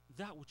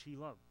that which He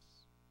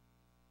loves,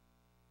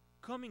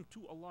 coming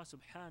to Allah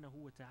subhanahu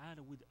wa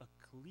ta'ala with a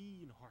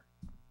clean heart.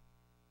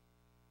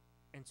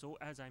 And so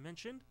as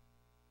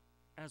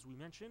we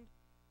mentioned,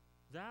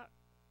 that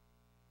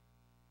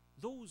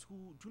those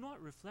who do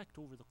not reflect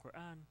over the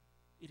Qur'an,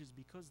 it is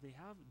because they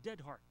have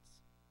dead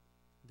hearts.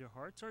 Their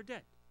hearts are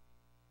dead.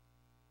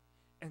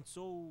 And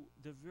so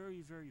the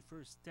very, very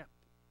first step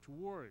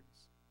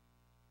towards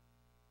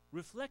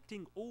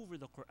reflecting over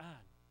the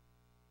Qur'an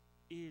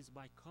is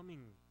by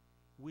coming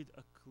with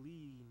a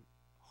clean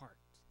heart,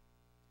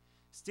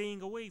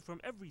 staying away from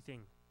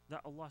everything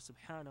that Allah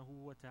subhanahu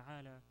wa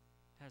ta'ala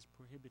has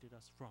prohibited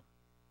us from,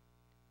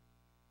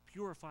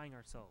 purifying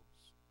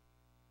ourselves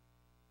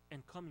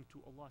and coming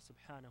to Allah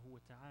subhanahu wa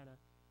ta'ala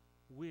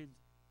with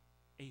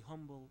a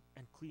humble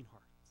and clean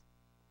heart.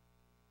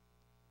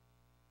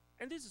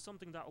 And this is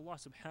something that Allah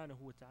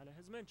subhanahu wa ta'ala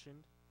has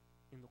mentioned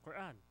in the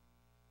Qur'an.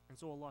 And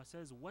so Allah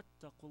says,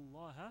 وَاتَّقُوا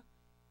اللَّهَ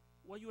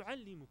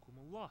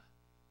وَيُعَلِّمُكُمُ اللَّهِ.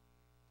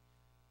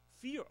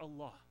 Fear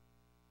Allah.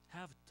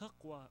 Have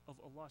taqwa of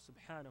Allah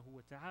subhanahu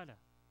wa ta'ala.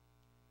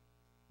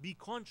 Be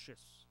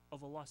conscious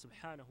of Allah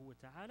subhanahu wa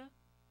ta'ala.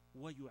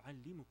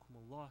 وَيُعَلِّمُكُمُ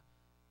اللَّهِ.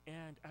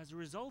 And as a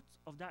result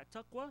of that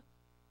taqwa,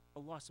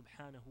 Allah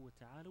subhanahu wa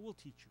ta'ala will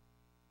teach you.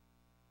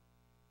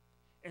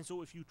 And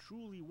so if you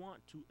truly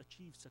want to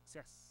achieve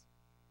success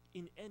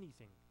in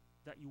anything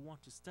that you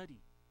want to study,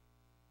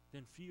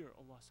 then fear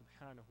Allah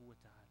subhanahu wa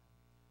ta'ala.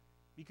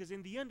 Because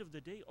in the end of the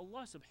day,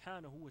 Allah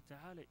subhanahu wa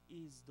ta'ala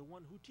is the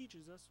one who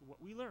teaches us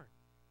what we learn.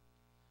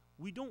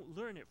 We don't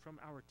learn it from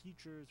our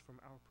teachers, from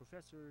our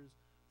professors,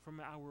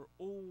 from our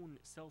own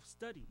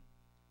self-study.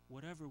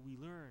 Whatever we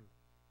learn,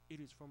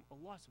 it is from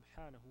Allah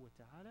subhanahu wa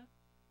ta'ala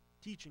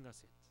teaching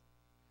us it.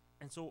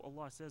 And so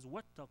Allah says,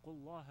 وَاتَّقُوا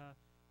اللَّهَ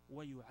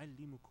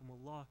وَيُعَلِّمُكُمُ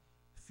اللَّهِ.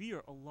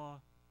 Fear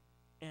Allah,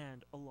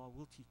 and Allah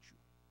will teach you.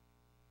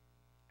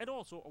 And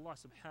also Allah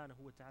subhanahu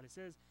wa ta'ala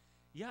says,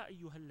 يَا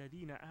أَيُّهَا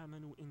الَّذِينَ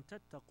آمَنُوا إِن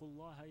تَتَّقُوا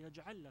اللَّهَ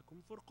يَجْعَلْ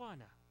لَكُمْ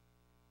فُرْقَانًا.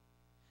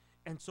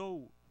 And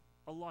so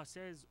Allah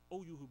says,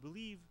 O you who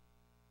believe,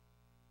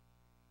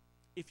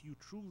 if you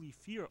truly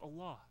fear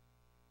Allah,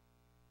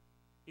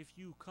 if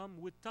you come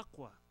with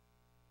taqwa,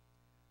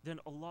 then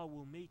Allah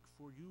will make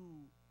for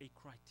you a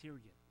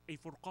criterion, a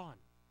furqan,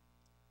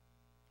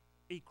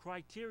 a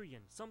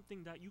criterion,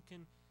 something that you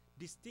can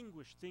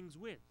distinguish things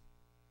with.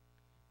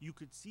 You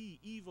could see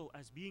evil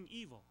as being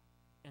evil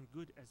and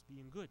good as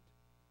being good.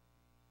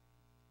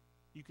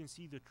 You can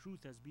see the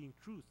truth as being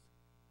truth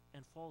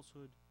and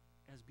falsehood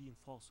as being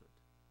falsehood.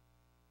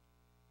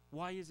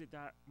 Why is it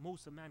that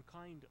most of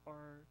mankind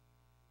are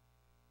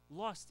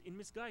lost in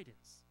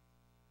misguidance?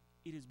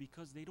 It is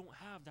because they don't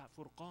have that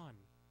furqan.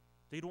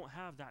 They don't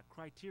have that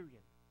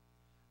criterion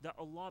that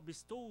Allah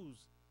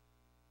bestows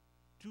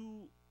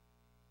to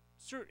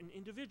certain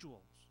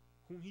individuals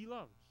whom He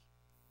loves.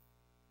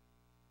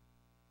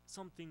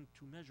 Something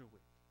to measure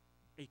with,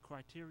 a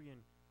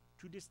criterion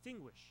to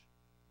distinguish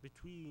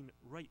between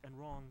right and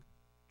wrong,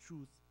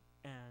 truth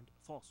and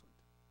falsehood.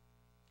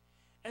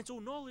 And so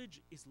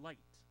knowledge is light.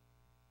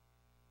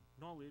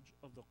 Knowledge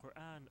of the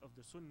Qur'an, of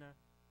the Sunnah,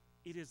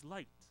 it is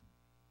light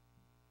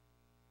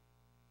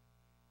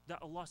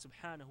that Allah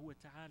subhanahu wa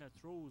ta'ala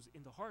throws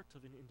in the heart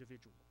of an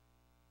individual.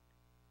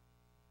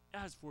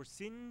 As for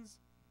sins,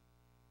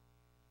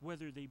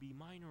 whether they be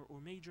minor or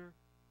major,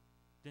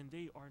 then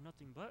they are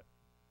nothing but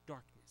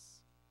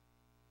darkness.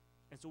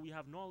 And so we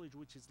have knowledge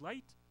which is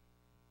light,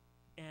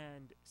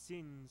 and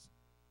sins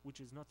which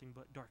is nothing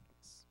but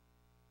darkness.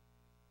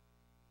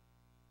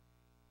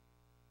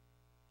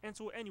 And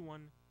so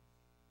anyone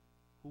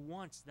who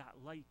wants that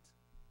light,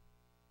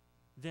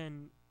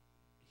 then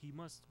he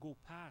must go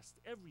past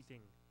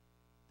everything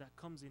that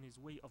comes in his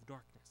way of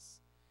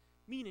darkness,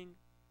 meaning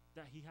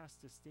that he has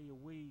to stay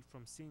away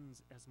from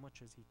sins as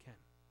much as he can.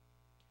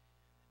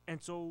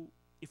 And so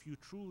if you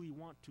truly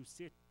want to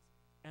sit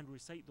and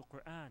recite the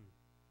Qur'an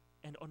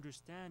and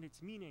understand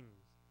its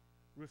meanings,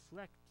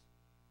 reflect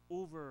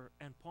over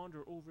and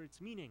ponder over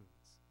its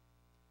meanings,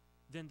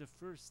 then the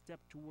first step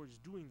towards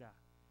doing that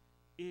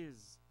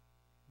is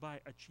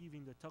by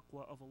achieving the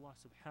taqwa of Allah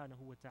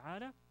subhanahu wa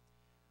ta'ala,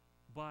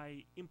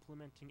 by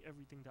implementing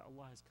everything that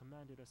Allah has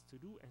commanded us to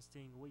do and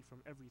staying away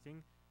from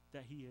everything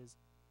that He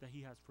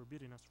has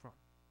forbidden us from.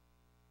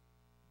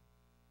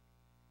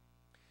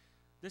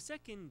 The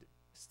second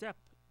step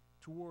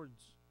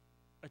towards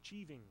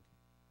achieving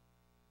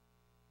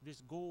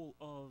this goal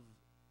of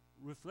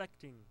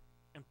reflecting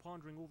and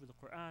pondering over the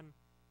Qur'an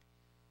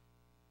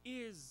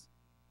is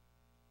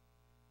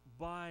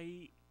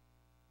by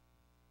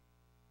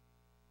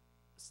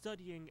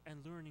studying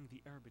and learning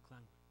the Arabic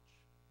language.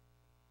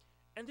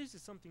 And this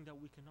is something that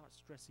we cannot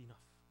stress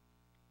enough.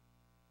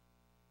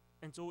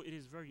 And so it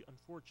is very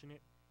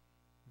unfortunate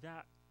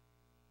that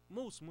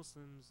most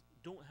Muslims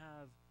don't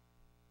have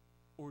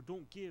or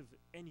don't give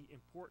any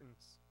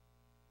importance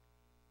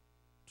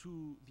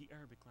to the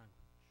Arabic language.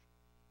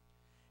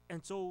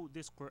 And so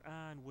this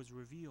Qur'an was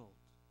revealed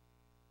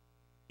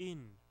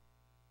in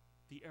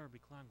the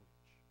Arabic language.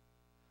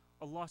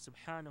 Allah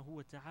subhanahu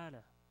wa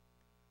ta'ala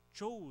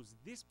chose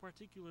this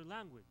particular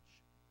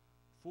language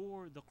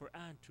for the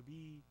Qur'an to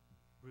be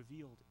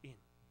revealed in.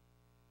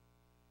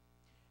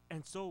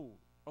 And so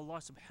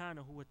Allah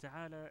subhanahu wa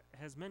ta'ala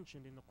has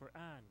mentioned in the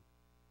Qur'an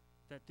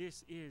that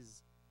this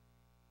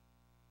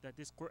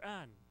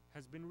Qur'an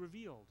has been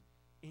revealed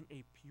in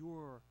a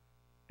pure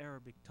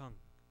Arabic tongue.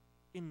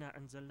 إِنَّا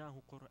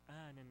أَنزَلْنَاهُ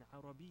قُرْآنًا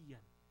عَرَبِيًّا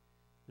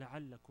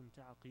لَعَلَّكُمْ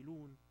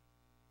تَعْقِلُونَ.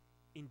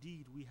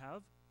 Indeed, we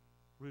have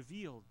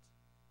revealed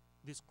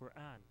this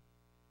Qur'an,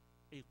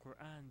 a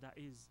Qur'an that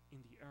is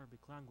in the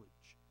Arabic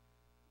language,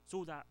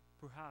 so that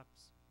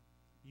perhaps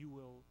you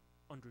will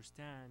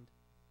understand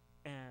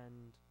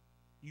and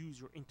use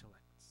your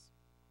intellects.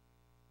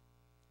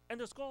 And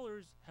the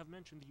scholars have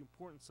mentioned the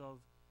importance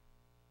of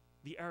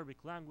the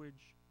Arabic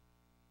language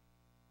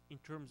in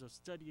terms of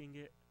studying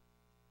it,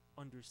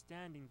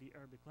 understanding the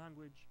Arabic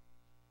language.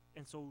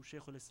 And so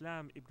Shaykh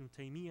al-Islam Ibn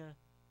Taymiyyah,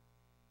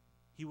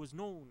 he was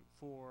known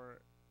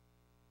for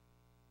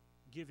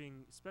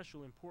giving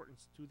special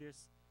importance to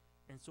this,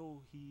 and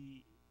so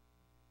he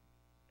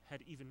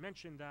had even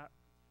mentioned that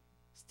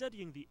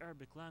studying the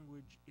Arabic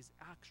language is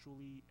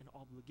actually an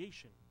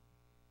obligation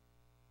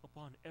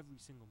upon every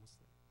single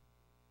Muslim.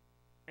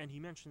 And he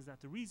mentions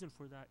that the reason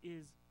for that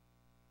is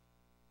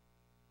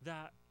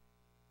that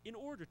in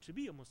order to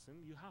be a Muslim,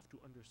 you have to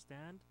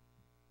understand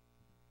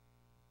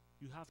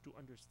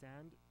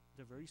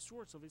the very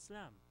source of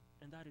Islam,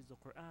 and that is the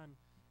Qur'an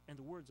and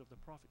the words of the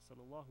Prophet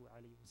sallallahu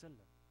alaihi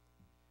wasallam.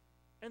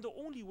 And the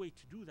only way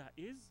to do that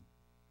is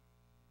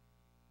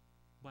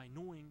by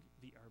knowing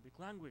the Arabic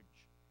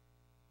language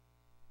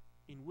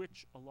in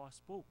which Allah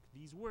spoke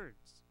these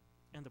words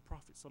and the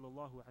Prophet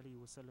sallallahu alaihi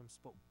wasallam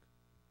spoke.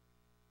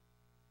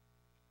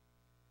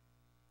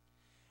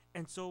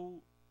 And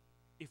so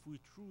if we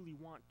truly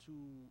want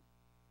to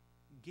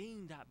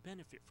gain that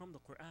benefit from the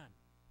Qur'an,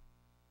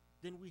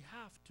 then we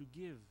have to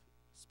give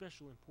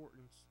special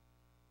importance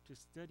to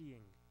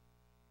studying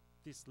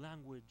this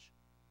language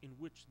in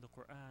which the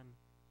Qur'an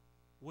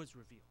was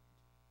revealed.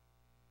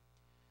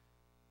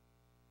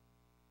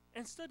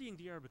 And studying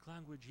the Arabic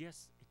language,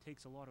 yes, it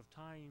takes a lot of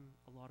time,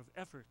 a lot of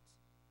effort.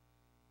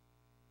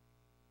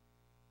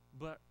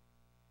 But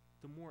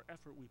the more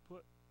effort we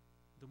put,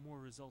 the more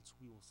results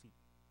we will see.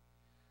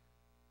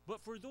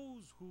 But for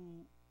those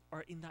who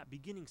are in that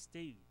beginning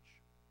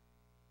stage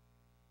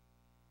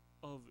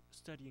of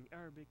studying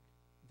Arabic,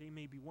 they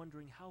may be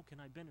wondering, how can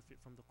I benefit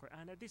from the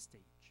Qur'an at this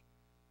stage?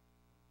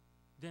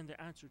 Then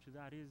the answer to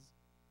that is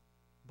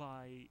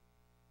by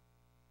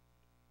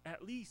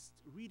at least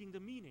reading the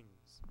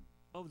meanings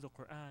of the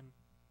Qur'an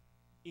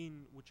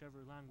in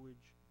whichever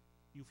language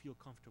you feel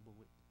comfortable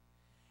with.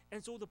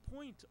 And so the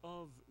point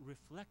of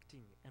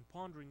reflecting and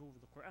pondering over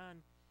the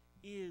Qur'an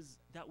is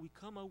that we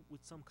come out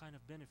with some kind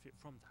of benefit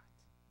from that.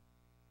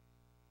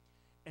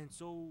 And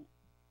so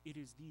it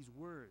is these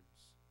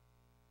words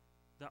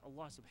that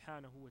Allah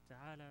subhanahu wa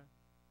ta'ala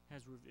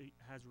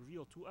has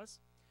revealed to us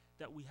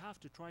that we have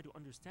to try to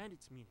understand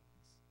its meanings.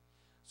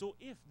 So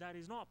if that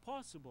is not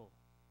possible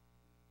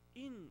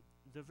in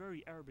the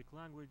very Arabic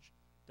language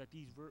that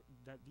these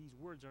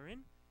words are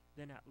in,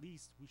 then at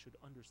least we should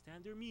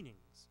understand their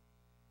meanings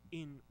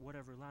in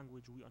whatever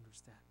language we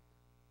understand.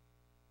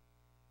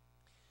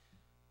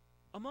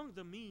 Among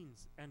the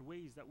means and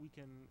ways that we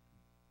can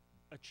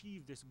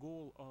achieve this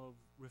goal of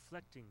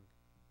reflecting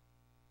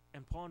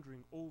and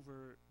pondering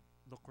over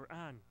the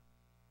Qur'an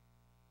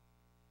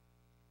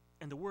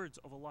and the words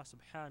of Allah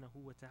subhanahu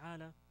wa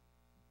ta'ala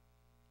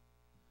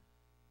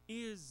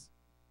is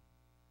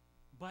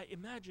by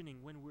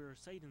imagining when we're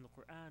reciting the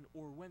Qur'an,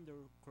 or when the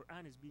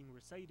Qur'an is being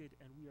recited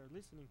and we are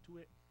listening to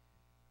it,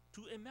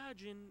 to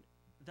imagine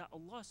that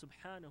Allah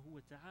subhanahu wa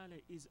ta'ala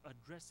is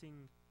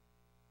addressing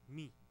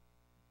me.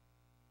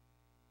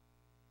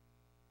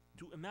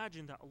 To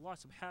imagine that Allah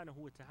subhanahu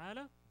wa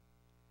ta'ala,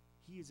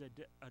 He is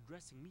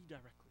addressing me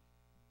directly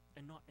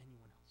and not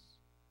anyone else.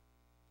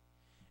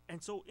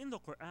 And so in the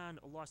Qur'an,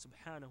 Allah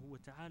subhanahu wa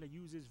ta'ala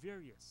uses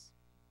various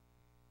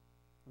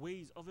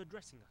ways of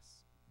addressing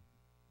us.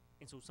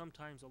 And so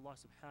sometimes Allah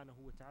subhanahu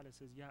wa ta'ala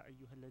says, Ya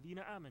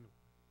ayyuhalladhina amanu,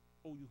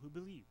 O you who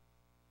believe.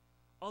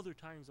 Other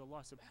times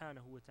Allah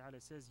subhanahu wa ta'ala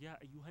says, Ya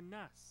ayyuhan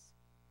nas,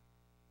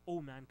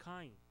 O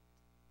mankind.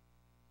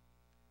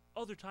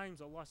 Other times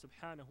Allah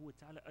subhanahu wa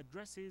ta'ala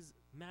addresses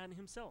man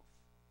himself,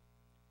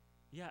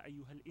 Ya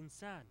ayyuhal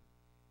insan,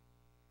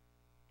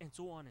 and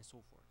so on and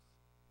so forth.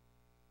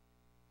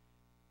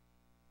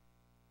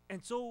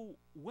 And so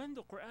when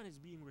the Qur'an is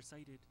being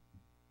recited,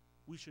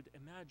 we should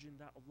imagine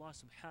that Allah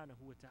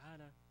subhanahu wa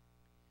ta'ala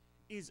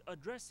is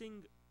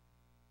addressing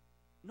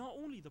not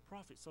only the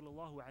Prophet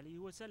sallallahu alaihi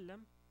wasallam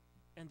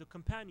and the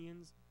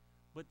companions,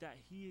 but that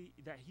he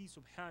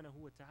subhanahu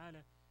wa ta'ala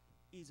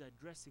is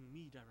addressing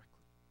me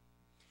directly.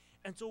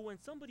 And so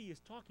when somebody is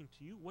talking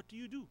to you, what do?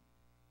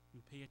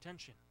 You pay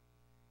attention.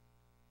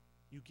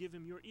 You give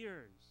him your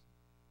ears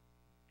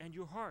and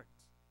your heart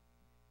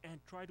and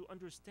try to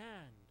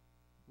understand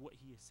what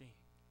he is saying.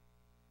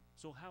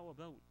 So how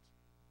about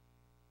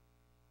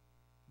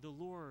the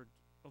Lord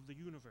of the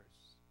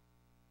universe?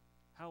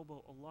 How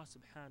about Allah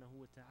subhanahu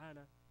wa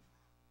ta'ala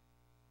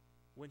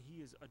when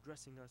He is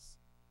addressing us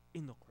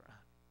in the Qur'an?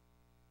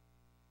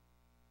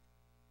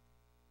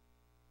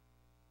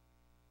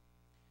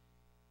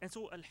 And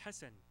so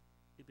Al-Hasan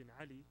ibn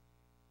Ali,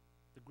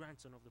 the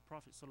grandson of the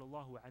Prophet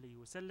sallallahu alaihi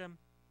wasallam,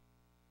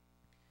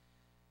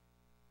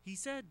 he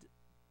said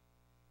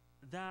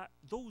that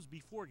those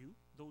before you,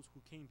 those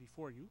who came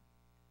before you,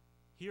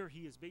 here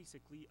he is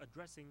basically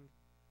addressing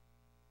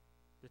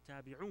the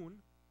tabi'un,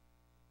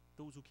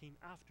 those who came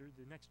after,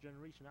 the next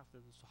generation after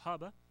the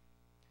Sahaba.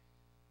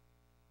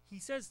 He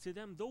says to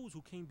them, those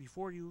who came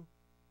before you,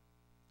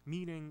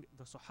 meaning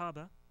the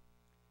Sahaba,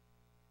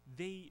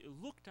 they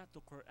looked at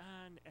the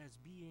Qur'an as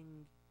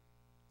being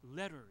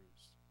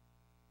letters,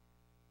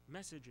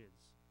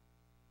 messages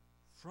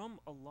from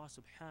Allah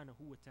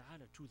subhanahu wa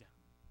ta'ala to them.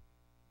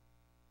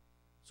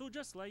 So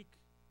just like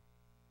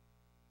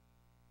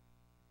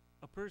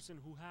a person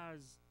who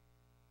has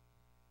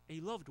a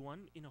loved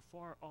one in a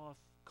far off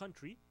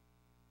country,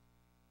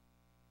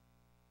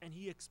 and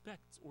he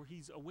expects, or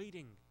he's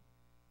awaiting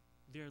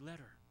their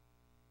letter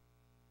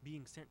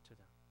being sent to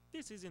them.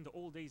 This is in the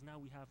old days. Now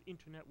we have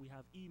internet, we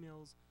have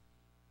emails.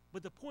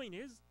 But the point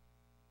is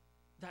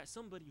that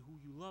somebody who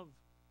you love,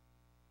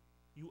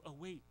 you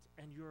await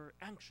and you're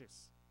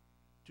anxious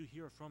to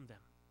hear from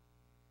them.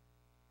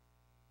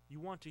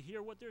 You want to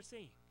hear what they're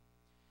saying.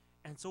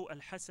 And so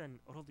Al-Hasan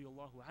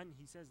radiallahu anhu,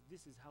 he says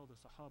this is how the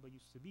Sahaba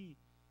used to be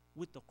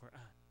with the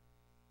Qur'an.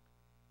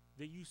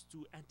 They used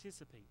to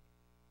anticipate.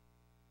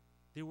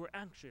 They were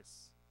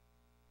anxious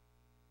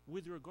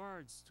with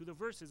regards to the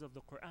verses of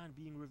the Qur'an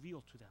being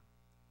revealed to them.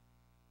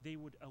 They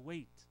would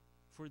await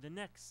for the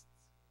next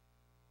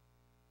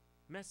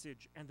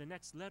message and the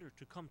next letter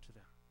to come to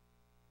them.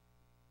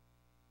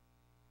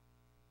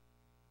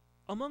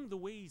 Among the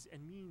ways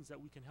and means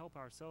that we can help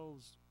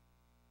ourselves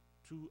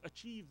to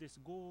achieve this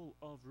goal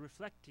of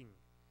reflecting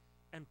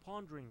and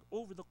pondering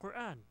over the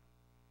Qur'an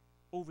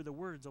over the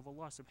words of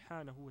Allah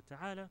subhanahu wa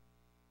ta'ala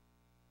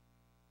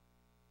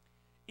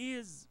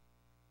is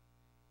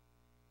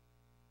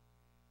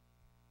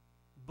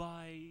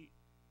by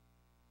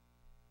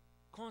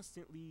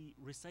constantly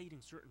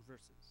reciting certain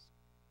verses.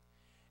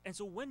 And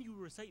so when you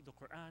recite the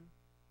Qur'an,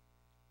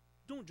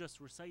 don't just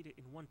recite it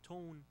in one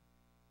tone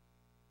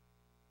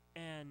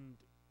and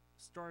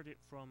start it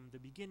from the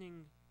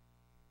beginning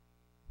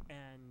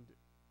and,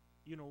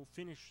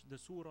 finish the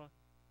surah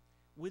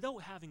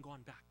without having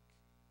gone back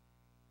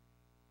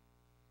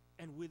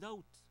and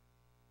without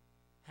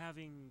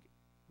having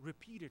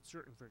repeated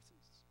certain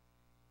verses.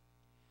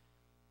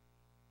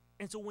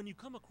 And so when you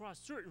come across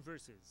certain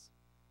verses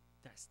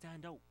that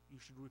stand out, you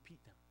should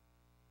repeat them.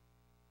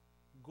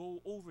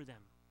 Go over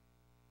them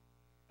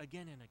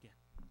again and again.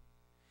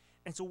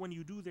 And so when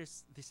you do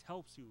this, this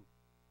helps you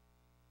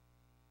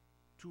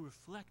to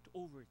reflect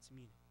over its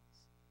meanings.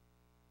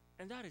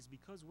 And that is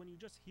because when you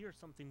just hear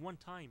something one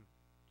time,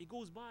 it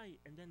goes by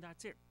and then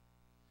that's it.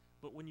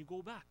 But when you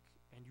go back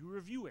and you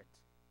review it,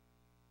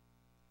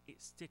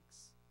 it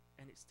sticks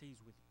and it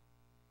stays with you.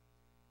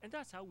 And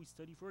that's how we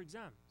study for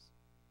exams.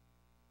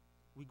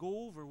 We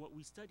go over what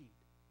we studied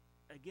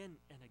again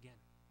and again.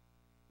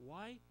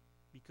 Why?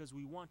 Because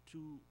we want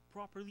to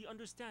properly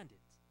understand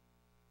it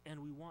and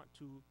we want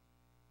to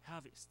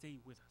have it stay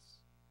with us.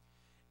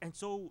 And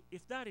so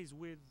if that is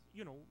with,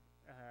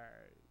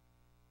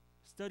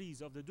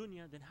 studies of the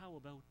dunya, then how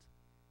about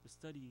the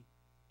study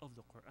of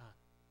the Qur'an?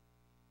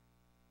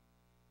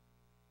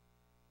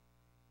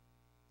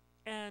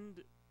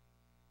 And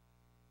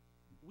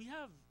we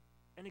have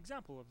an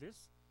example of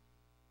this.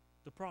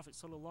 The Prophet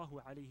sallallahu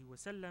alaihi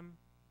wasallam,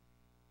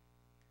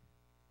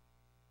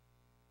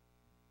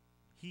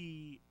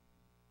 he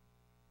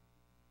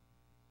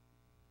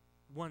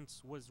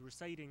once was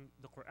reciting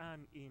the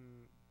Qur'an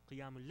in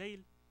Qiyamul Layl,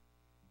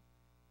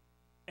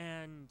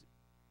 and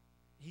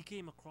he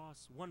came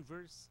across one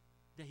verse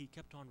that he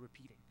kept on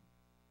repeating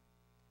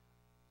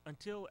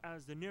until,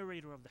 as the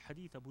narrator of the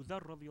hadith, Abu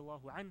Dharr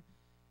radiallahu an,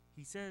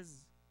 he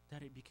says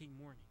that it became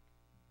morning.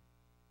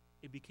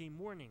 It became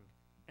morning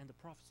and the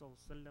Prophet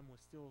ﷺ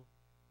was still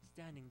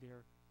standing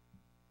there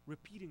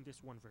repeating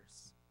this one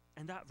verse.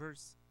 And that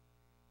verse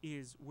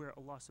is where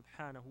Allah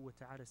subhanahu wa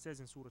ta'ala says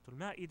in Surah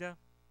Al-Ma'idah,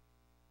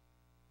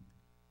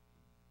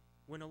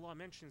 when Allah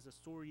mentions the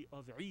story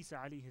of Isa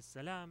alayhi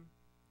salam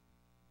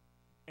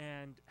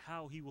and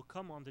how he will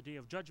come on the day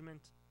of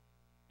judgment,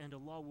 and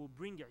Allah will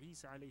bring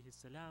Isa alayhi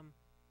salam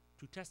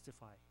to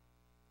testify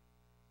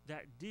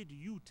that, did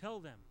you tell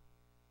them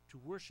to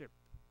worship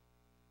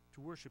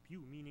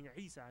you, meaning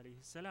Isa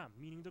alayhi salam,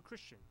 meaning the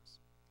Christians?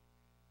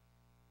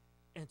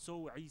 And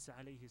so Isa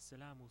alayhi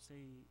salam will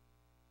say,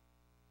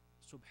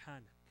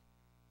 Subhanak,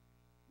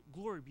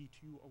 glory be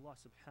to you, Allah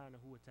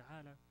subhanahu wa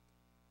ta'ala,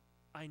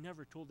 I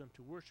never told them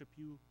to worship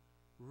you,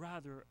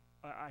 rather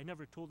I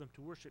never told them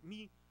to worship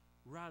me,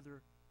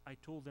 rather I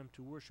told them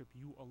to worship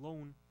you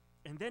alone.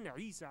 And then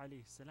Isa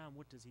alayhi salam,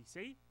 what does he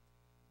say?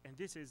 And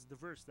this is the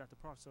verse that the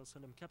Prophet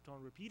ﷺ kept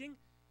on repeating,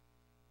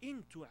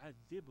 إن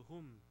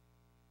تعذبهم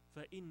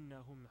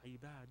فإنهم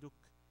عبادك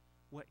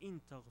وإن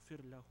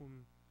تغفر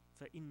لهم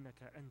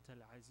فإنك أنت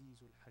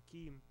العزيز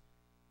الحكيم.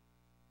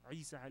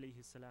 Isa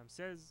alayhi salam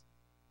says,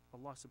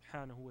 Allah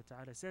subhanahu wa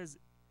ta'ala says,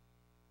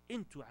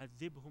 إن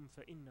تعذبهم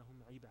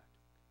فإنهم عبادك.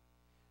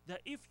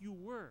 That if you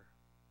were,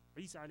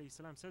 Isa alayhi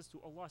salam says to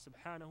Allah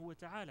subhanahu wa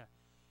ta'ala,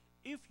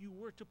 if you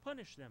were to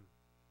punish them,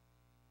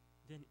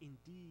 then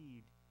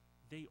indeed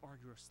they are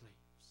your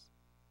slaves.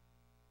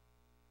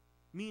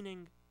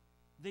 Meaning,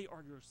 they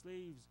are your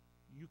slaves,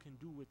 you can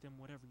do with them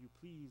whatever you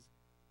please,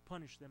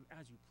 punish them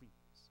as you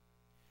please.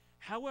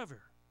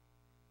 However,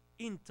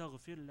 إن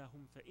تغفر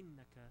لهم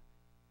فإنك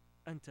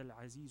أنت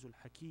العزيز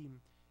الحكيم,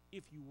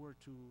 if you were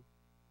to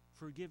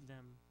forgive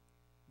them,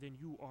 then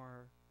you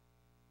are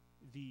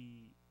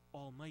the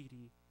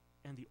Almighty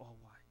and the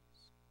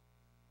All-Wise.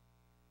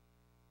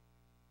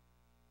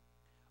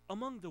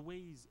 Among the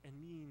ways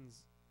and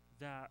means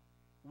that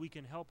we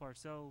can help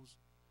ourselves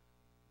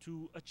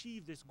to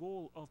achieve this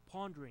goal of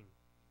pondering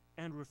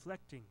and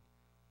reflecting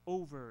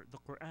over the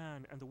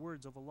Qur'an and the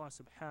words of Allah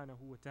subhanahu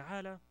wa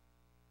ta'ala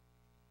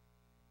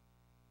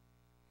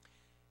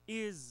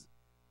is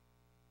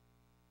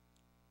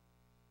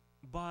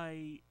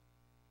by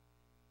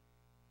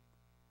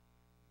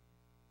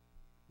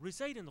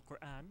reciting the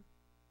Qur'an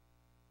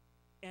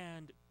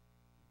and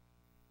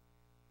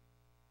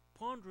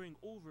pondering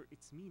over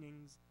its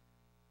meanings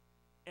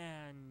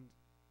and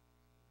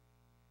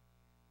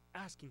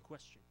asking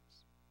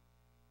questions.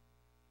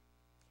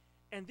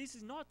 And this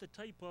is not the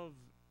type of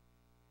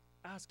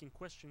asking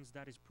questions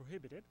that is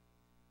prohibited,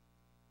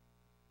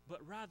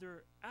 but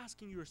rather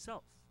asking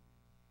yourself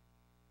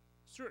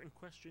certain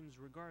questions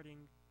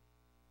regarding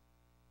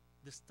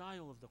the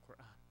style of the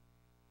Qur'an.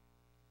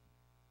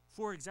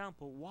 For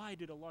example, why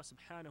did Allah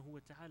subhanahu wa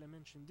ta'ala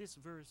mention this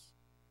verse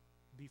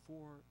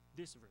before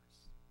this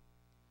verse?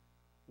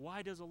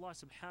 Why does Allah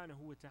subhanahu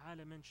wa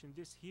ta'ala mention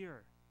this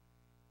here,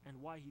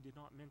 and why He did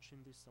not mention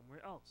this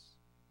somewhere else?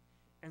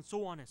 And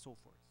so on and so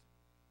forth.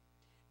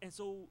 And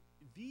so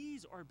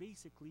these are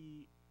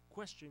basically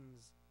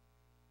questions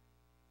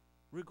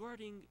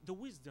regarding the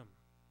wisdom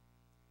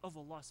of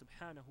Allah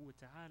subhanahu wa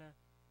ta'ala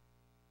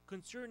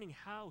concerning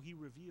how He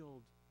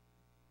revealed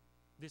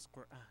this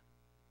Qur'an.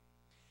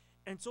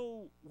 And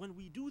so when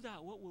we do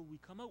that, what will we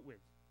come out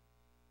with?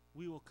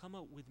 We will come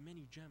out with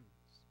many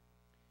gems,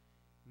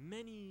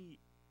 many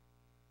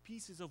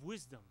pieces of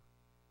wisdom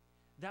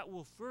that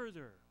will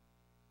further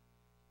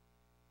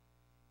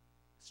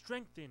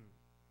strengthen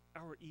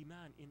our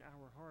iman in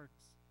our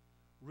hearts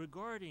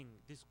regarding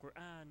this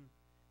Qur'an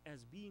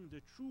as being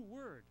the true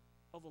word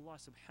of Allah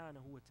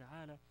subhanahu wa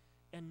ta'ala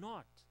and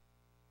not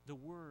the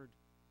word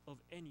of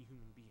any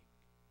human being.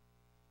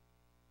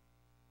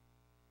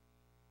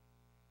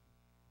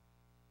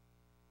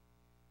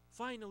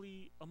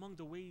 Finally, among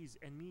the ways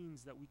and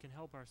means that we can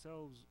help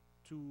ourselves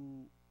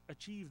to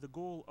achieve the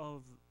goal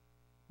of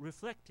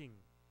reflecting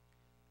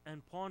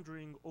and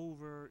pondering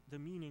over the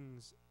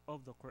meanings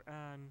of the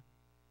Qur'an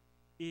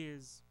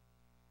is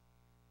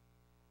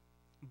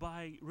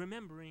by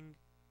remembering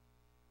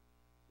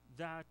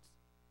that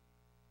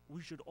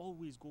we should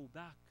always go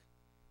back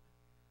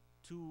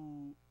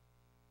to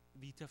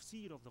the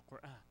tafsir of the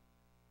Qur'an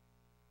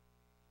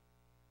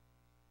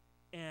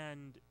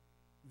and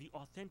the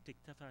authentic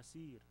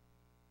tafasir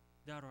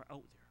that are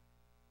out there.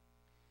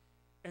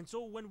 And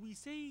so when we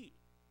say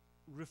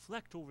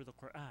reflect over the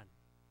Qur'an,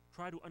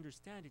 try to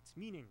understand its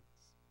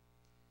meanings,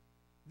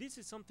 this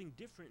is something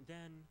different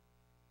than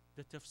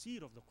the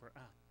tafsir of the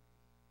Qur'an.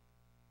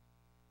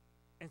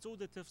 And so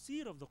the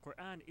tafsir of the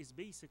Qur'an is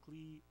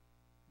basically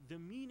the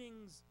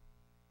meanings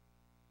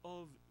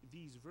of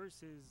these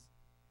verses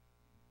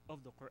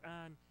of the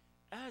Qur'an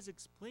as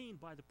explained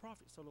by the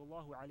Prophet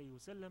sallallahu alaihi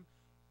wasallam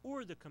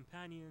or the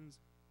companions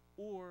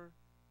or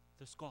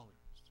the scholars.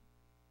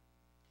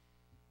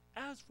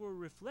 As for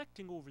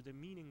reflecting over the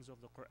meanings of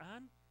the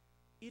Qur'an,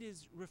 it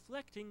is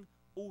reflecting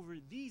over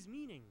these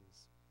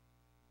meanings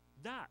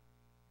that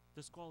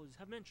the scholars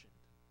have mentioned.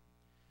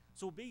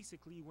 So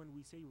basically, when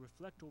we say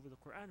reflect over the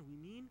Qur'an, we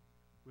mean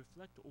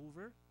reflect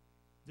over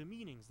the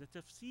meanings, the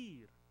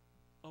tafsir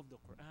of the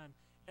Qur'an.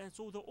 And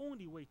so the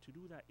only way to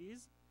do that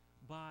is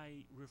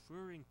by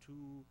referring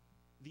to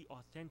the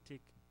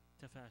authentic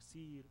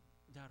tafasir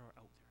that are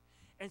out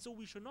there. And so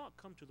we should not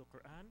come to the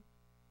Qur'an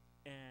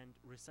and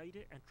recite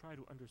it and try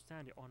to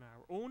understand it on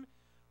our own.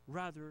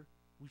 Rather,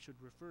 we should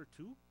refer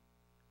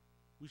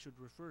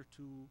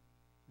to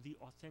the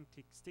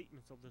authentic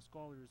statements of the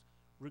scholars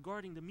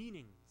regarding the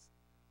meanings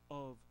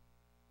of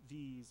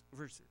these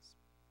verses.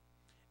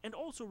 And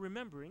also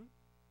remembering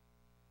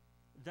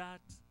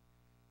that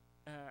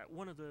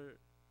one of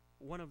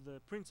the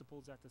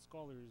principles that the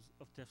scholars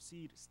of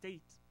tafsir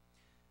state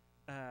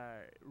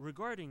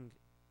regarding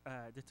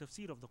the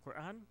tafsir of the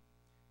Qur'an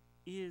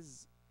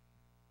is,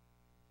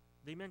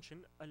 they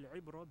mention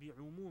al-ibra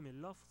bi'umum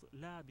al-lafz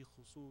la bi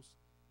khusus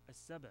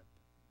al-sabab.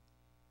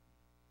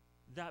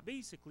 That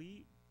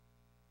basically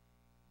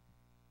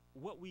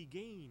what we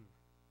gain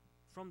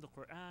from the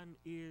Qur'an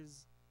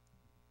is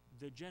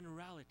the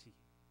generality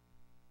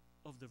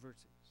of the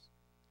verses,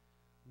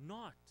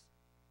 not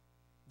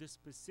the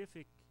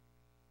specific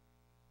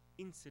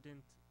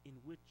incident in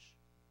which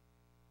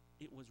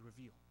it was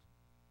revealed.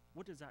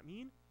 What does that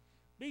mean?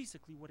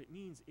 Basically, what it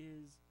means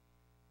is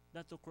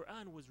that the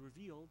Qur'an was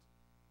revealed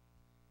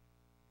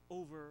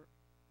over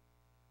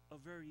a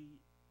very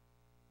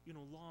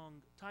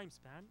long time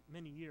span,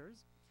 many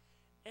years,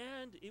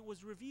 and it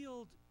was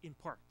revealed in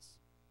parts.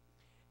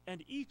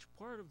 And each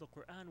part of the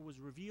Qur'an was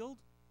revealed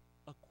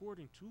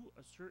according to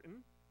a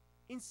certain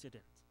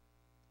incident,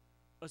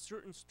 a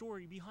certain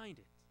story behind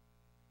it.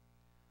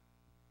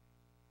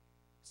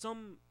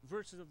 Some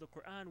verses of the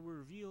Qur'an were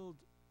revealed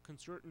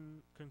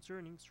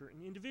concerning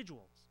certain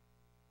individuals.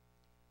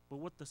 But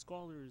what the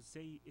scholars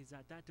say is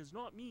that that does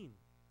not mean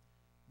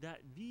that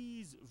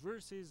these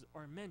verses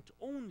are meant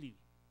only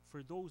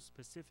for those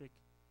specific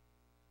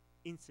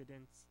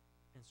incidents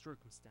and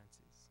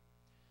circumstances.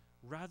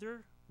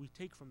 Rather, we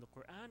take from the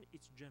Qur'an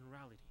its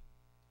generality.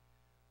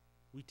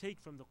 We take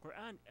from the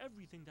Qur'an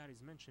everything that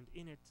is mentioned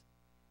in it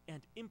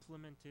and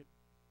implement it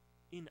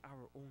in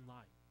our own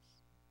lives.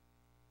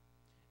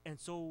 And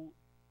so,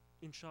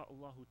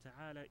 insha'Allah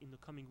ta'ala, in the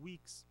coming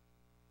weeks,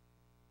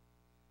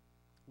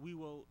 we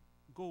will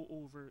go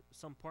over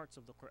some parts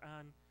of the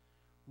Qur'an,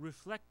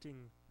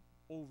 reflecting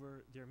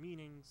over their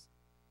meanings,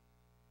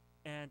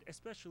 and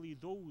especially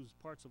those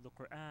parts of the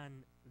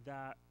Qur'an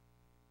that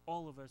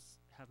all of us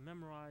have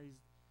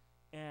memorized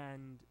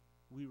and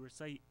we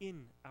recite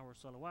in our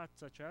salawat,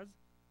 such as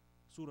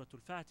Surah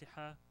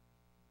Al-Fatiha,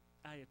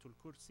 Ayatul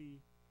Kursi,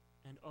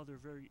 and other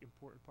very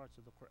important parts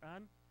of the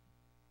Qur'an.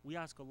 We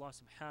ask Allah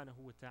subhanahu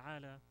wa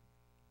ta'ala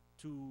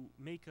to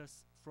make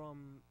us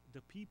from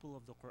the people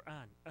of the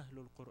Qur'an,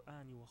 Ahlul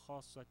Qur'ani wa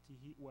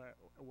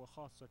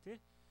khassatih,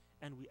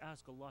 and we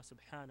ask Allah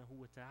subhanahu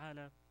wa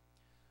ta'ala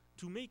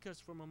to make us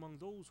from among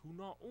those who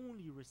not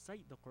only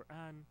recite the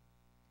Qur'an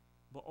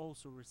but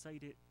also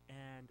recite it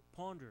and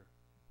ponder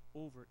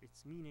over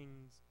its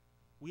meanings.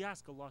 We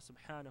ask Allah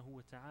subhanahu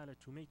wa ta'ala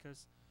to make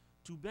us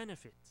to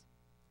benefit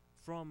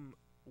from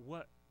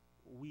what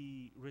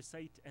we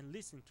recite and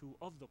listen to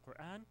of the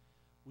Qur'an.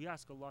 We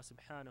ask Allah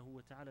subhanahu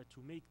wa ta'ala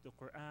to make the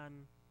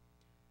Qur'an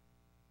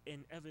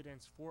an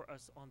evidence for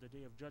us on the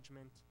Day of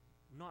Judgment,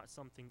 not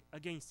something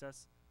against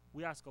us.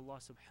 We ask Allah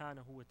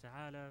subhanahu wa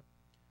ta'ala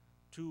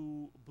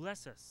to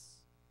bless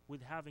us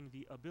with having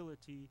the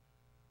ability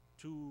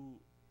to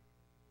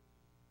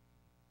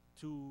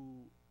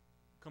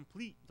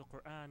complete the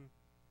Qur'an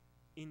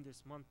in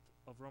this month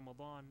of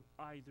Ramadan,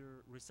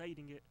 either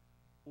reciting it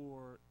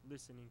or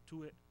listening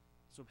to it.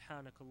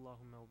 سبحانك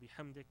اللهم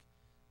وبحمدك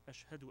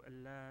أشهد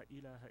أن لا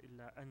إله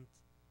إلا أنت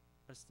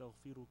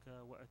أستغفرك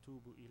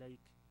وأتوب إليك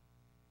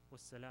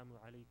والسلام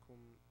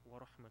عليكم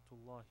ورحمة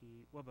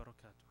الله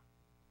وبركاته.